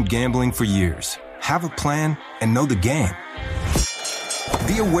or you've been gambling for years, have a plan and know the game.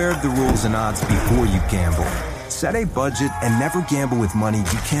 Be aware of the rules and odds before you gamble. Set a budget and never gamble with money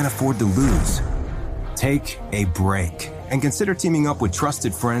you can't afford to lose. Take a break and consider teaming up with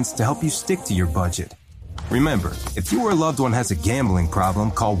trusted friends to help you stick to your budget. Remember, if you or a loved one has a gambling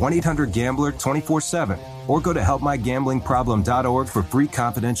problem, call 1-800-GAMBLER 24/7 or go to helpmygamblingproblem.org for free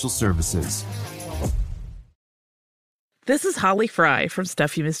confidential services. This is Holly Fry from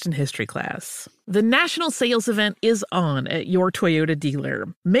Stuff You Missed in History Class. The national sales event is on at your Toyota dealer,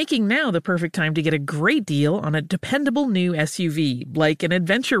 making now the perfect time to get a great deal on a dependable new SUV, like an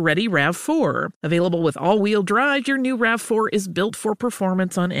adventure-ready RAV4. Available with all-wheel drive, your new RAV4 is built for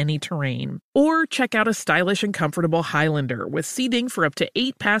performance on any terrain. Or check out a stylish and comfortable Highlander with seating for up to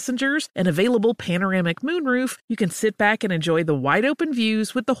 8 passengers and available panoramic moonroof. You can sit back and enjoy the wide-open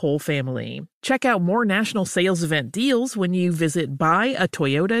views with the whole family. Check out more national sales event deals when you visit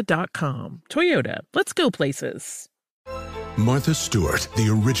buyatoyota.com. Toyota, let's go places. Martha Stewart, the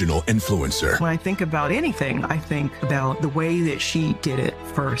original influencer. When I think about anything, I think about the way that she did it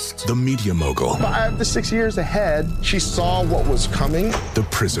first. The media mogul. 5 to 6 years ahead, she saw what was coming. The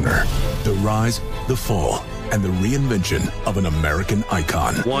prisoner. The rise, the fall, and the reinvention of an American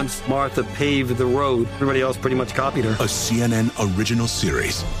icon. Once Martha paved the road, everybody else pretty much copied her. A CNN original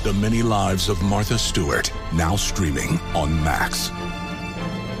series, The Many Lives of Martha Stewart, now streaming on Max.